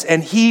says.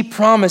 And he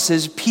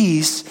promises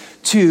peace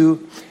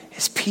to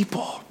his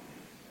people.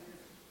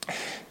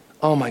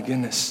 Oh my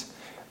goodness.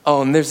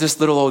 Oh, and there's this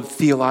little old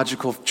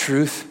theological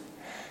truth.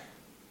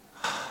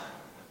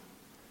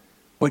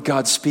 What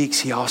God speaks,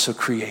 he also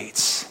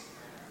creates.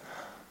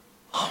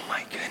 Oh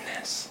my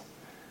goodness.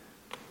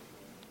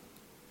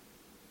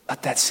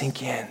 Let that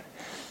sink in.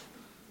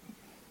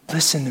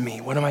 Listen to me.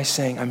 What am I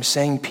saying? I'm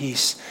saying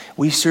peace.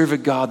 We serve a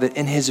God that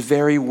in his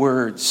very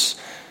words,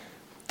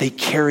 they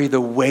carry the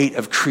weight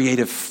of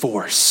creative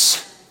force.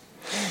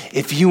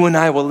 If you and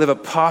I will live a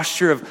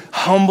posture of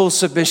humble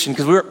submission,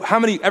 because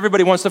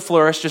everybody wants to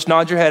flourish, just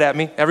nod your head at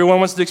me. Everyone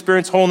wants to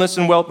experience wholeness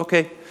and wealth,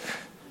 okay.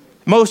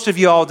 Most of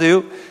you all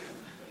do.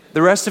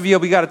 The rest of you,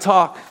 we got to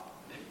talk.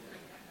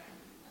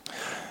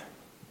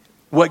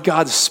 What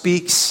God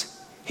speaks,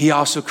 he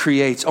also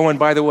creates. Oh, and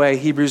by the way,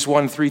 Hebrews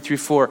 1, 3 through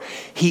 4,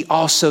 he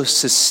also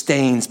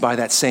sustains by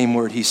that same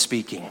word he's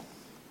speaking.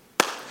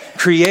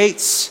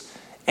 Creates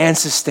and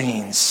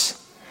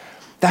sustains.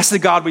 That's the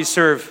God we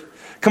serve.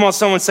 Come on,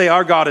 someone say,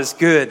 our God is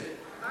good.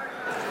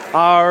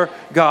 Our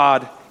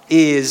God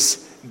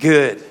is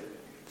good.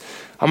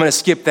 I'm going to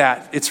skip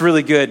that. It's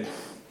really good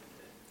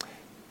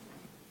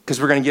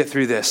because we're going to get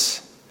through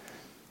this.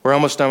 We're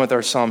almost done with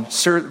our psalm.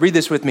 Read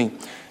this with me.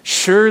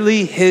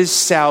 Surely his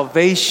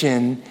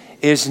salvation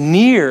is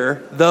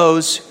near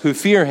those who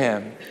fear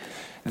him,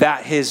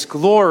 that his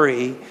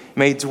glory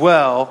may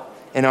dwell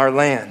in our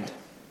land.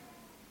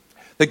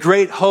 The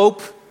great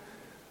hope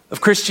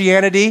of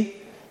Christianity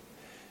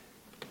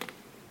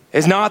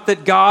is not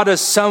that God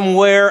is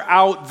somewhere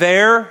out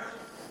there.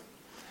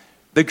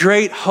 The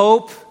great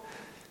hope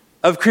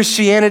of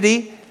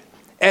Christianity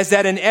is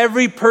that in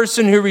every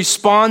person who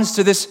responds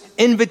to this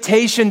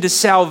invitation to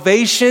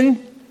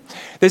salvation,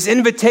 this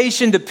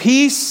invitation to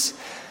peace,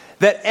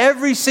 that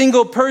every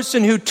single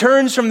person who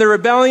turns from the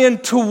rebellion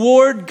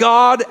toward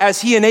God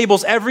as he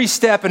enables every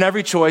step and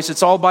every choice,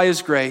 it's all by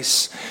his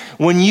grace.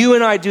 When you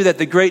and I do that,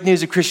 the great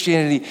news of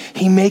Christianity,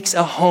 he makes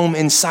a home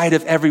inside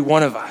of every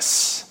one of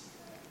us.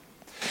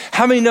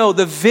 How many know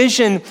the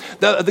vision,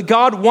 the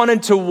God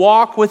wanted to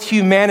walk with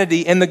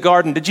humanity in the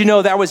garden? Did you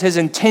know that was his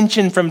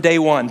intention from day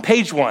one?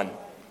 Page 1.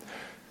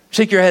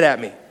 Shake your head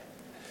at me.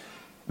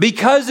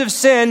 Because of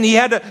sin, he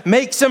had to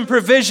make some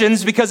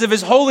provisions because of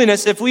his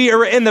holiness. If we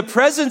are in the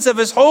presence of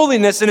his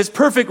holiness and his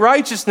perfect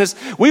righteousness,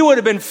 we would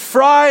have been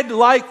fried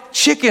like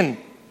chicken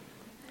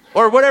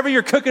or whatever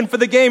you're cooking for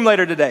the game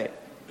later today.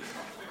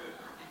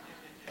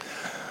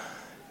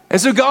 And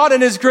so God,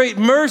 in his great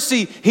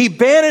mercy, he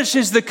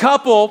banishes the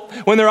couple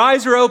when their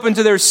eyes are open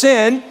to their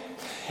sin.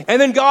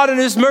 And then God, in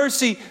his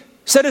mercy,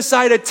 set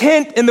aside a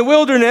tent in the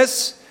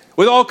wilderness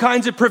with all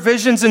kinds of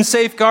provisions and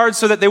safeguards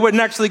so that they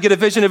wouldn't actually get a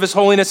vision of his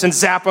holiness and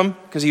zap him,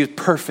 because he was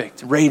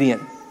perfect,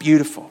 radiant,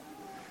 beautiful.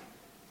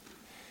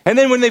 And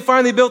then when they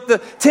finally built the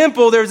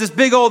temple, there was this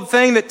big old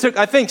thing that took,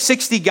 I think,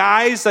 60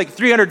 guys, like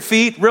 300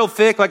 feet, real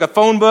thick, like a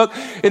phone book.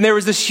 And there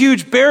was this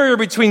huge barrier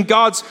between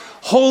God's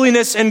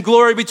holiness and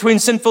glory between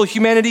sinful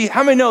humanity.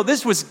 How many know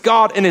this was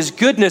God and his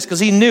goodness, because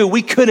he knew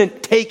we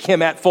couldn't take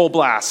him at full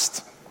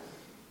blast?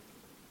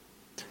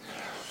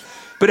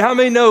 But how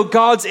many know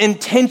God's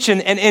intention,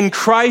 and in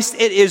Christ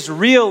it is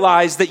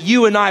realized that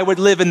you and I would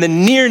live in the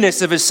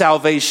nearness of his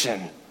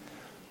salvation?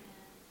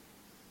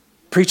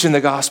 Preaching the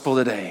gospel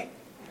today.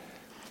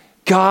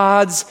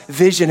 God's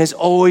vision has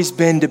always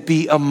been to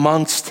be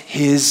amongst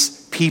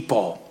his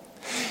people.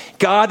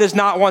 God does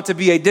not want to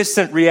be a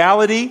distant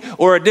reality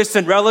or a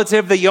distant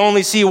relative that you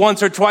only see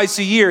once or twice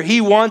a year.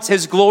 He wants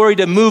his glory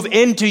to move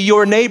into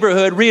your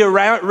neighborhood,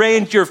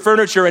 rearrange your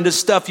furniture, and to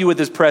stuff you with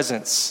his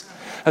presence.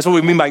 That's what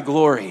we mean by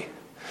glory.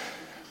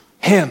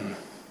 Him.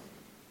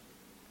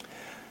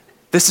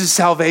 This is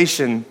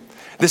salvation.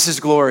 This is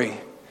glory.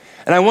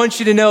 And I want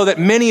you to know that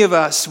many of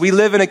us, we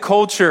live in a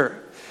culture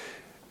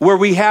where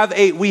we have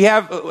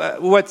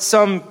what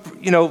some,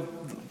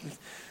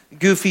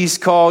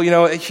 goofies call,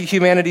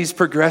 humanity's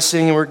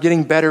progressing and we're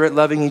getting better at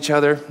loving each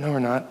other. No, we're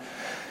not.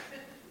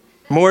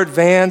 More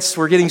advanced.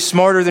 We're getting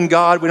smarter than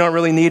God. We don't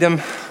really need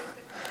him.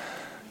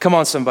 Come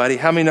on, somebody.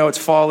 How many know it's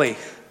folly?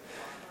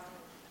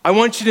 I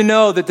want you to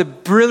know that the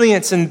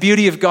brilliance and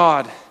beauty of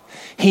God,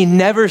 he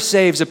never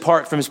saves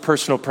apart from his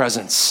personal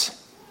presence.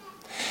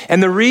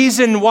 And the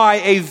reason why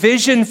a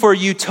vision for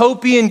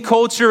utopian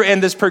culture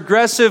and this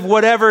progressive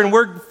whatever, and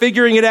we're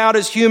figuring it out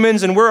as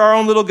humans and we're our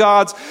own little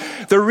gods,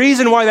 the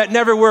reason why that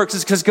never works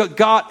is because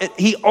God,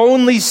 he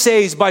only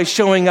saves by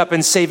showing up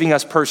and saving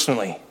us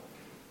personally.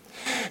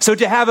 So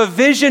to have a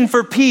vision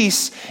for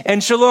peace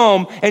and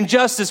shalom and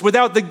justice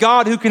without the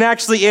God who can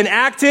actually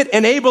enact it,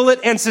 enable it,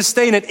 and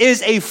sustain it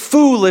is a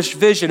foolish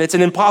vision. It's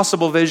an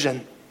impossible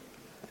vision.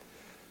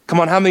 Come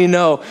on, how many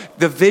know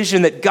the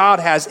vision that God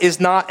has is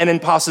not an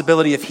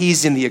impossibility if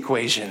he's in the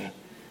equation?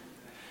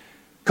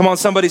 Come on,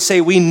 somebody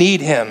say, we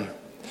need him.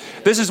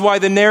 This is why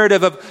the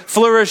narrative of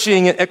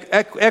flourishing and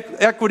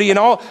equity and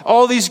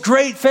all these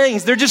great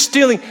things, they're just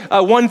stealing.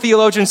 One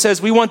theologian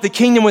says, we want the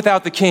kingdom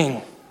without the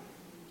king.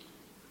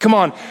 Come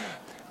on.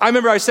 I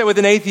remember I sat with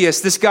an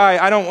atheist, this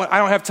guy, I don't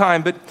have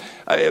time, but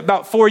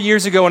about 4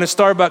 years ago in a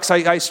Starbucks,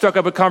 I struck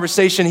up a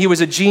conversation. He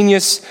was a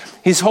genius.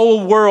 His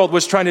whole world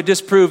was trying to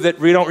disprove that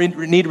we don't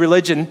need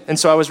religion. And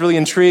so I was really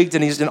intrigued,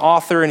 and he's an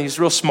author, and he's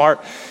real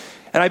smart.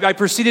 And I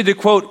proceeded to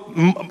quote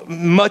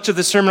much of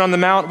the Sermon on the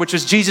Mount, which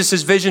is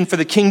Jesus' vision for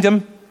the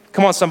kingdom.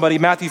 Come on, somebody,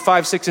 Matthew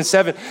 5, 6, and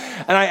 7.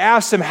 And I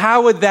asked him,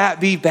 how would that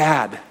be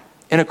bad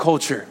in a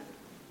culture?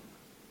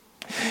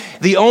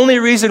 The only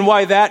reason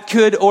why that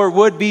could or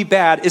would be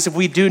bad is if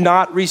we do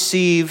not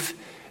receive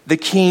the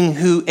king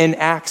who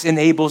enacts,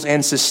 enables,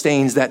 and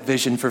sustains that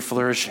vision for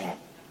flourishing.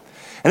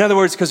 In other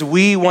words, because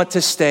we want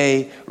to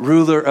stay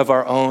ruler of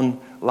our own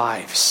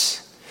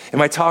lives.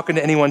 Am I talking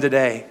to anyone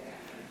today?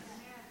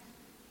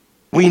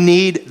 We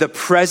need the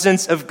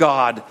presence of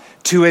God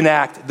to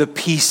enact the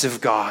peace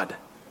of God.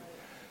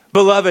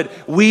 Beloved,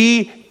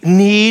 we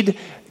need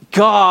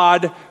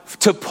God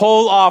to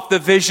pull off the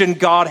vision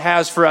God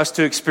has for us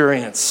to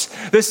experience.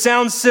 This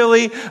sounds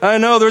silly. I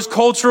know there's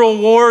cultural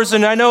wars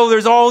and I know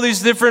there's all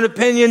these different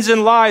opinions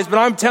and lies, but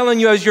I'm telling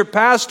you as your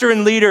pastor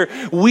and leader,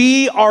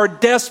 we are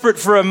desperate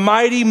for a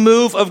mighty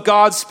move of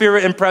God's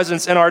Spirit and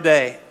presence in our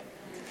day.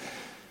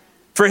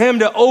 For him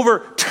to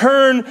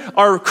overturn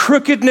our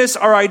crookedness,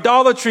 our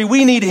idolatry,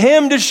 we need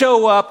him to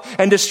show up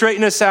and to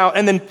straighten us out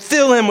and then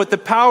fill him with the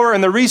power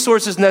and the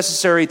resources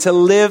necessary to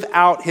live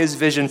out his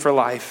vision for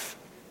life.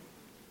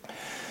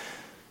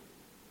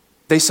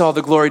 They saw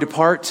the glory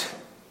depart,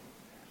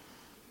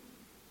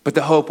 but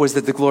the hope was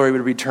that the glory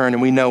would return,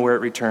 and we know where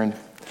it returned.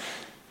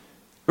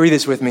 Read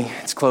this with me.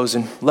 It's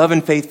closing. Love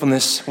and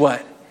faithfulness,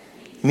 what?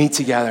 Meet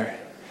together.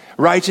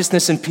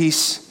 Righteousness and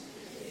peace.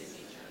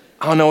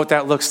 I don't know what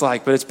that looks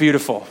like, but it's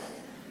beautiful.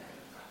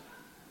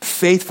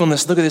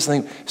 faithfulness, look at this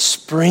thing,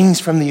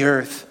 springs from the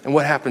earth. And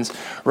what happens?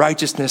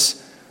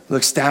 Righteousness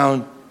looks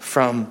down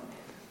from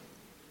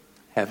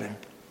heaven.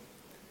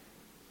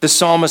 The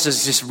psalmist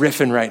is just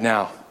riffing right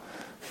now.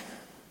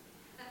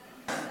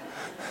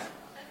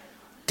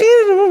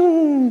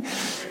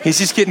 He's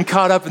just getting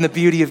caught up in the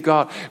beauty of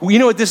God. You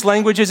know what this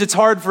language is? It's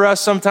hard for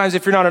us sometimes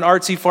if you're not an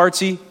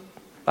artsy-fartsy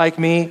like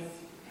me.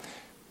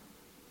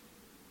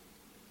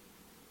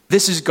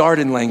 This is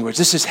garden language.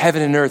 This is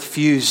heaven and earth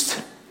fused.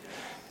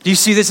 Do you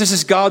see this? This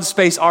is God's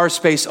space, our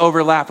space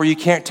overlap, where you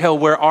can't tell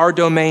where our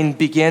domain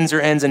begins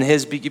or ends and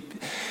his.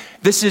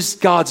 This is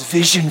God's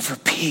vision for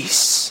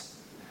peace.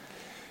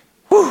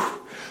 Whew.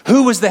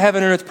 Who was the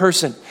heaven and earth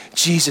person?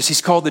 Jesus.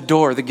 He's called the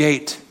door, the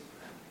gate.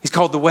 He's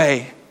called the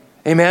way.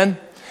 Amen?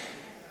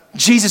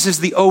 Jesus is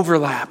the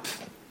overlap.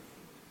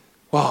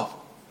 Whoa.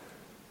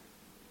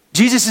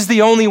 Jesus is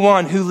the only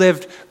one who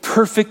lived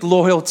perfect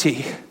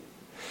loyalty,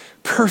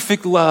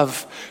 perfect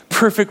love,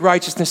 perfect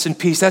righteousness and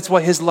peace. That's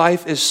why his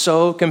life is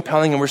so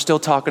compelling and we're still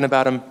talking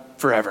about him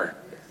forever.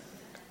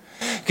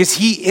 Because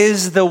he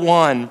is the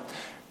one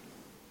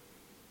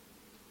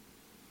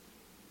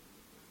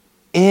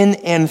in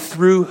and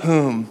through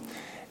whom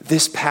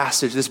this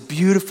passage, this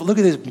beautiful, look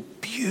at this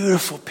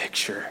beautiful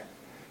picture.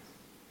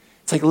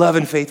 It's like love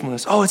and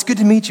faithfulness. Oh, it's good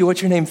to meet you.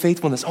 What's your name?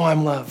 Faithfulness. Oh,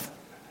 I'm love.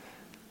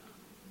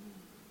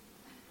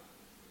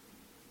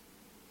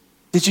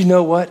 Did you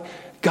know what?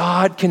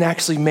 God can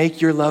actually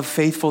make your love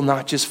faithful,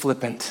 not just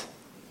flippant.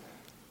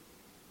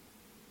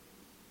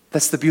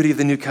 That's the beauty of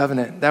the new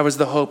covenant. That was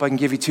the hope. I can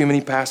give you too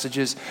many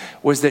passages,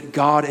 was that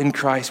God in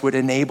Christ would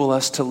enable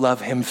us to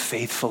love him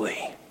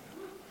faithfully.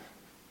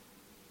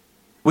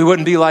 We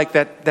wouldn't be like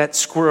that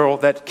squirrel,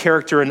 that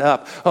character in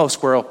Up. Oh,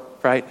 squirrel,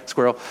 right?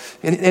 Squirrel.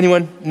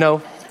 Anyone?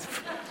 No?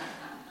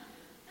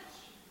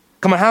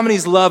 Come on, how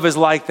many's love is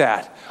like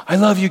that? I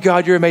love you,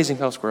 God. You're amazing.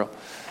 Oh, squirrel.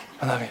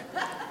 I love you.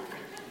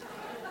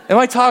 Am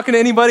I talking to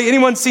anybody?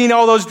 Anyone seen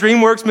all those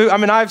DreamWorks movies? I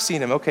mean, I've seen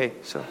them. Okay,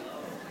 so.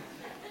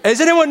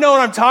 Does anyone know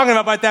what I'm talking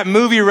about that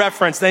movie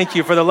reference? Thank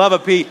you, for the love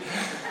of Pete.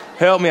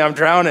 Help me, I'm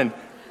drowning.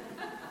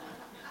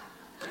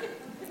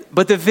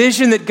 But the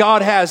vision that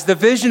God has, the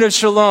vision of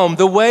shalom,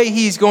 the way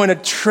he's going to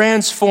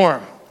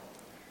transform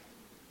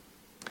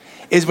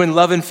is when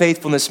love and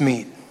faithfulness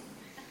meet.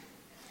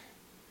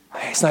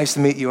 Hey, it's nice to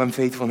meet you. I'm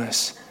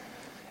faithfulness.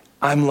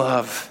 I'm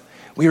love.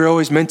 We were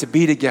always meant to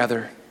be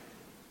together.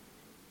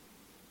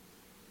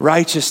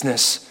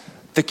 Righteousness,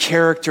 the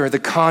character, the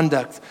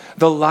conduct,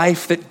 the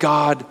life that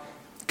God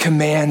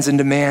commands and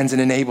demands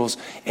and enables,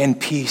 and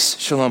peace,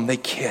 shalom, they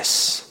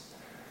kiss.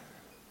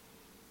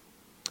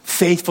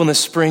 Faithfulness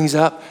springs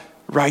up,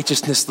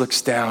 righteousness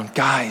looks down.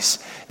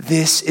 Guys,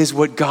 this is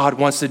what God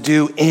wants to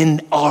do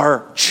in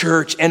our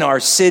church, in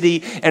our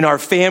city, in our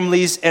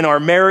families, in our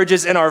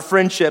marriages, in our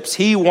friendships.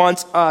 He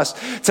wants us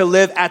to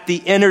live at the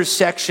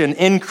intersection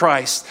in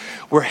Christ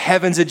where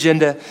heaven's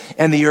agenda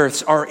and the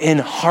earth's are in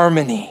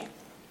harmony.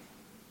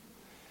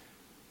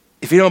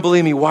 If you don't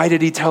believe me, why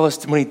did he tell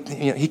us when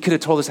he could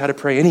have told us how to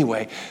pray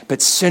anyway,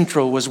 but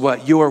central was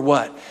what?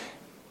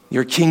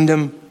 Your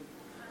kingdom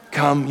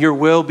come, your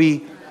will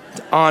be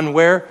on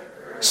where?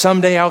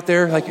 Someday out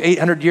there, like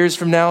 800 years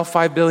from now,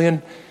 5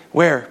 billion.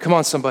 Where? Come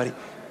on, somebody.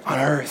 On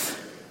earth.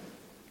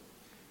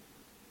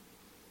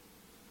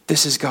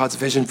 This is God's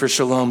vision for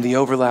shalom, the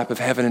overlap of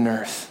heaven and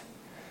earth,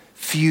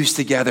 fused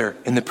together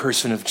in the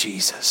person of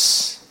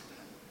Jesus.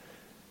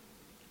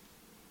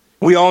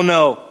 We all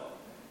know.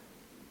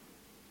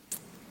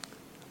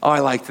 Oh, I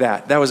like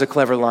that. That was a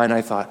clever line,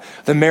 I thought.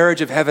 The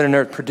marriage of heaven and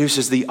earth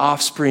produces the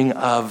offspring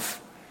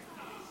of.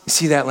 You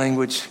see that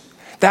language?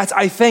 That's,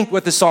 I think,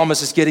 what the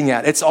psalmist is getting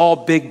at. It's all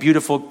big,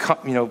 beautiful,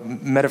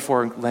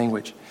 metaphor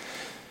language.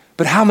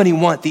 But how many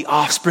want the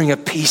offspring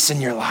of peace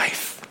in your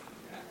life?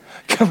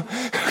 Come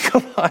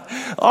on.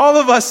 All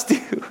of us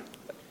do.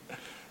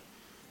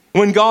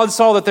 When God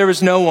saw that there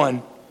was no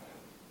one,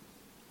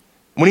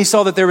 when he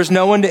saw that there was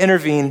no one to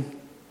intervene,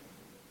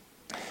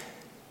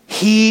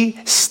 he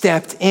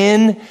stepped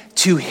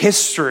into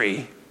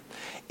history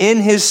in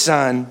his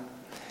son.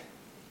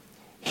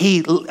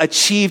 He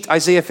achieved,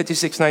 Isaiah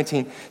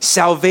 56:19,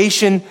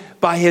 salvation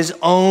by his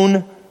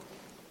own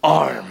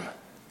arm.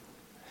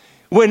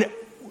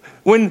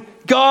 When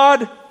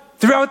God,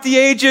 throughout the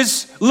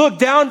ages, looked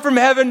down from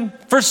heaven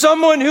for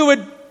someone who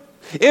would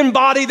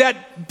embody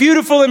that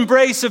beautiful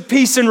embrace of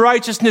peace and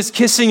righteousness,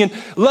 kissing and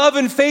love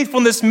and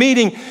faithfulness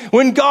meeting,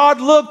 when God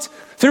looked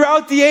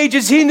throughout the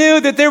ages, he knew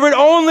that there would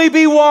only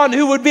be one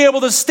who would be able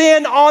to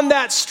stand on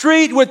that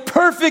street with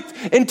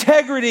perfect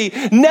integrity,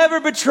 never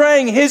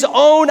betraying his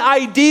own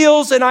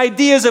ideals and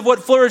ideas of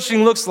what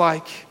flourishing looks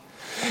like.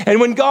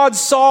 And when God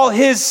saw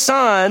his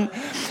son,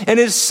 and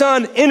his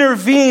son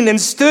intervened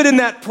and stood in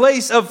that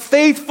place of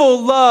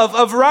faithful love,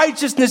 of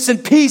righteousness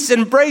and peace,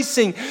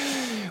 embracing,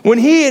 when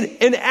he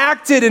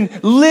enacted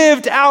and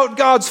lived out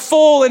God's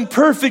full and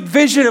perfect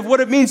vision of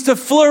what it means to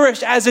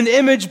flourish as an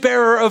image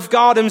bearer of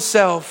God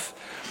himself,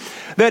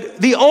 That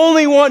the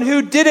only one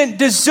who didn't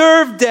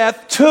deserve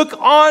death took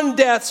on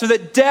death so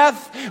that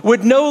death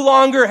would no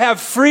longer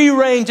have free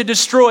reign to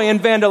destroy and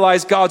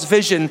vandalize God's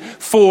vision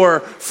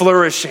for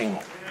flourishing.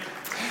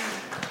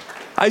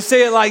 I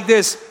say it like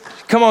this.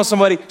 Come on,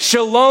 somebody.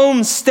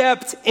 Shalom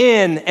stepped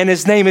in, and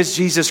his name is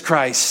Jesus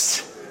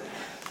Christ.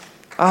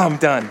 I'm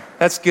done.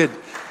 That's good.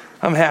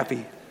 I'm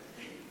happy.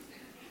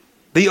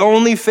 The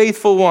only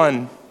faithful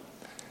one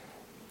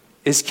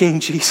is King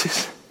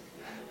Jesus.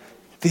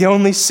 The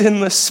only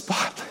sinless,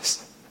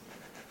 spotless.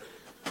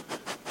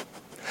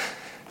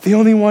 The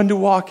only one to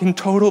walk in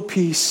total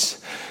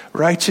peace,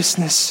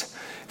 righteousness,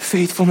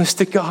 faithfulness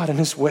to God and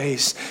his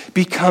ways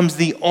becomes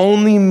the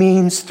only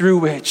means through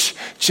which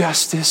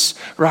justice,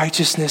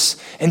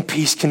 righteousness, and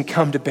peace can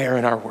come to bear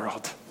in our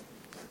world.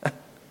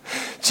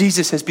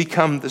 Jesus has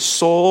become the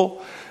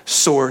sole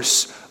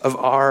source of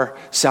our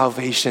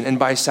salvation. And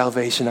by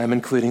salvation, I'm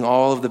including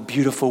all of the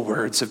beautiful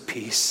words of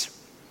peace.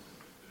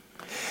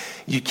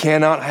 You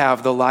cannot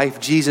have the life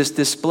Jesus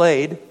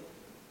displayed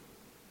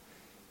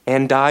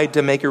and died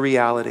to make a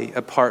reality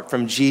apart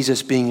from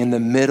Jesus being in the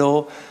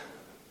middle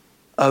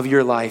of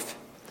your life,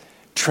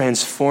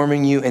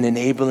 transforming you and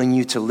enabling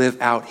you to live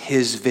out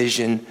his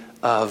vision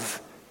of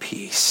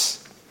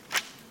peace.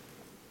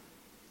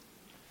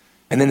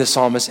 And then the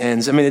psalmist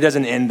ends. I mean, it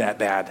doesn't end that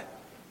bad.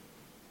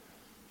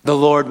 The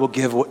Lord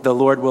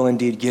will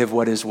indeed give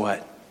what is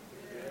what?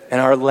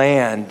 And our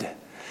land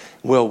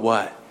will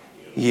what?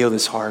 Yield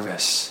its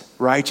harvest.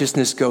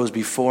 Righteousness goes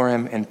before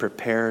him and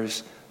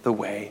prepares the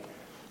way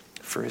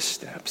for his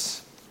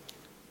steps.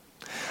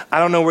 I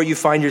don't know where you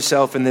find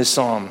yourself in this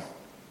psalm.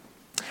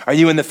 Are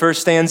you in the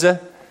first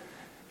stanza?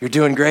 You're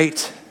doing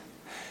great.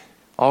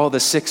 All the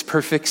six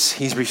perfects,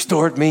 he's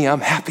restored me,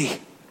 I'm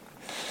happy.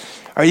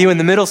 Are you in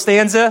the middle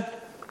stanza?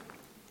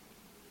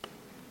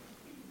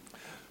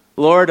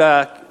 Lord,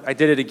 I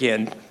did it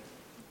again.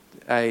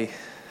 I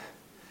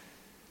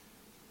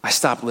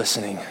stopped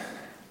listening.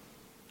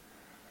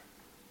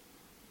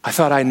 I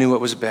thought I knew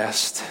what was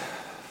best,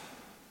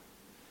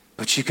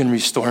 but you can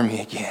restore me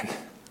again.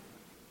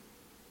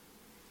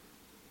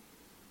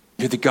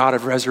 You're the God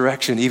of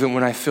resurrection. Even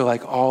when I feel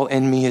like all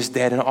in me is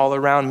dead and all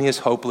around me is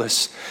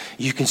hopeless,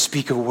 you can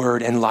speak a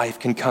word and life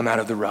can come out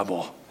of the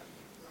rubble.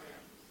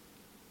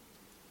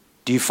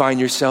 Do you find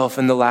yourself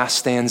in the last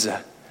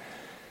stanza?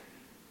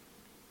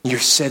 You're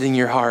setting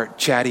your heart,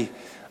 Chatty,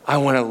 I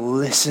want to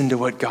listen to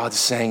what God's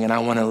saying and I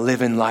want to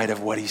live in light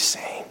of what he's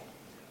saying,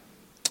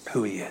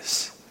 who he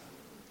is.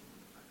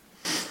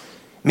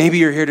 Maybe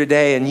you're here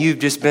today and you've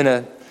just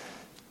been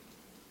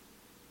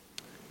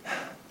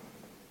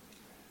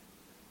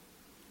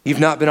you've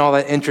not been all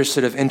that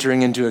interested of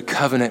entering into a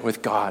covenant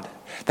with God.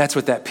 That's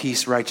what that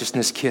peace,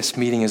 righteousness, kiss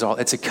meeting is all.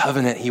 It's a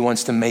covenant he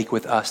wants to make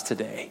with us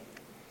today.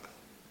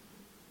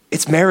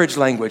 It's marriage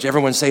language.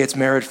 Everyone say it's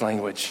marriage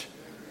language.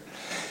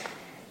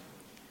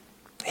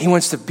 He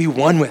wants to be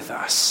one with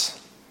us,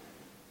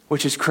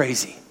 which is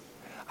crazy.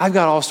 I've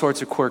got all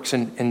sorts of quirks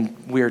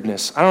and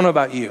weirdness. I don't know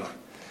about you.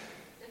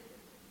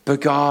 But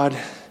God,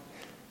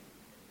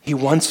 he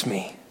wants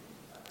me.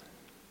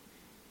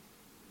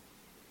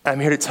 I'm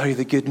here to tell you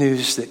the good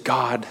news that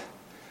God,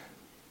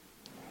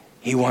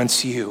 he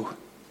wants you.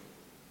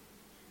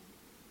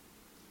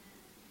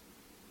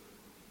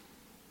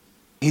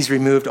 He's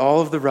removed all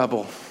of the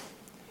rubble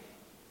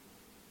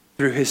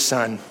through his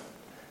son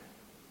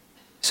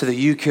so that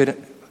you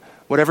could,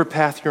 whatever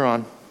path you're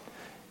on,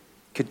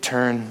 could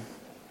turn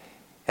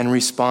and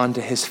respond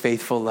to his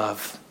faithful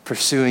love,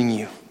 pursuing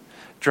you,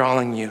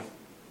 drawing you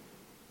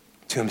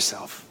to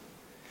himself.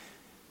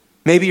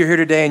 Maybe you're here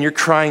today and you're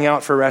crying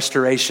out for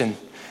restoration,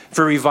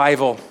 for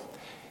revival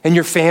in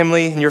your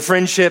family, in your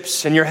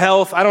friendships, in your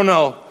health. I don't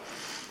know.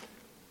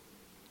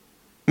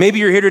 Maybe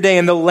you're here today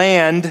in the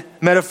land,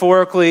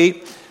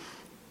 metaphorically,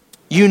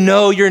 you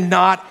know you're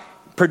not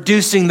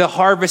producing the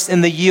harvest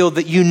and the yield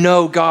that you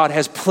know God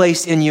has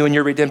placed in you and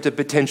your redemptive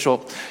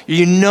potential.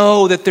 You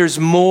know that there's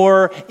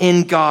more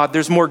in God.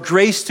 There's more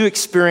grace to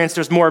experience.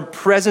 There's more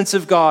presence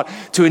of God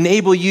to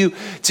enable you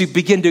to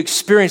begin to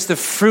experience the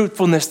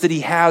fruitfulness that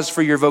he has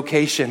for your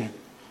vocation,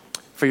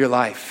 for your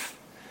life.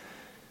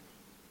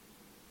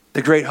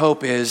 The great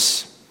hope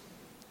is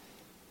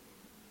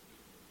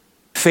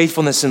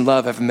faithfulness and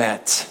love have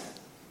met.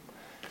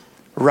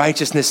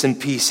 Righteousness and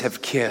peace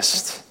have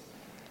kissed.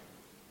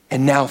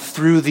 And now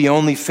through the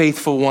only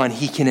faithful one,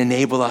 he can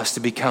enable us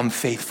to become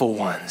faithful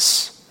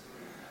ones.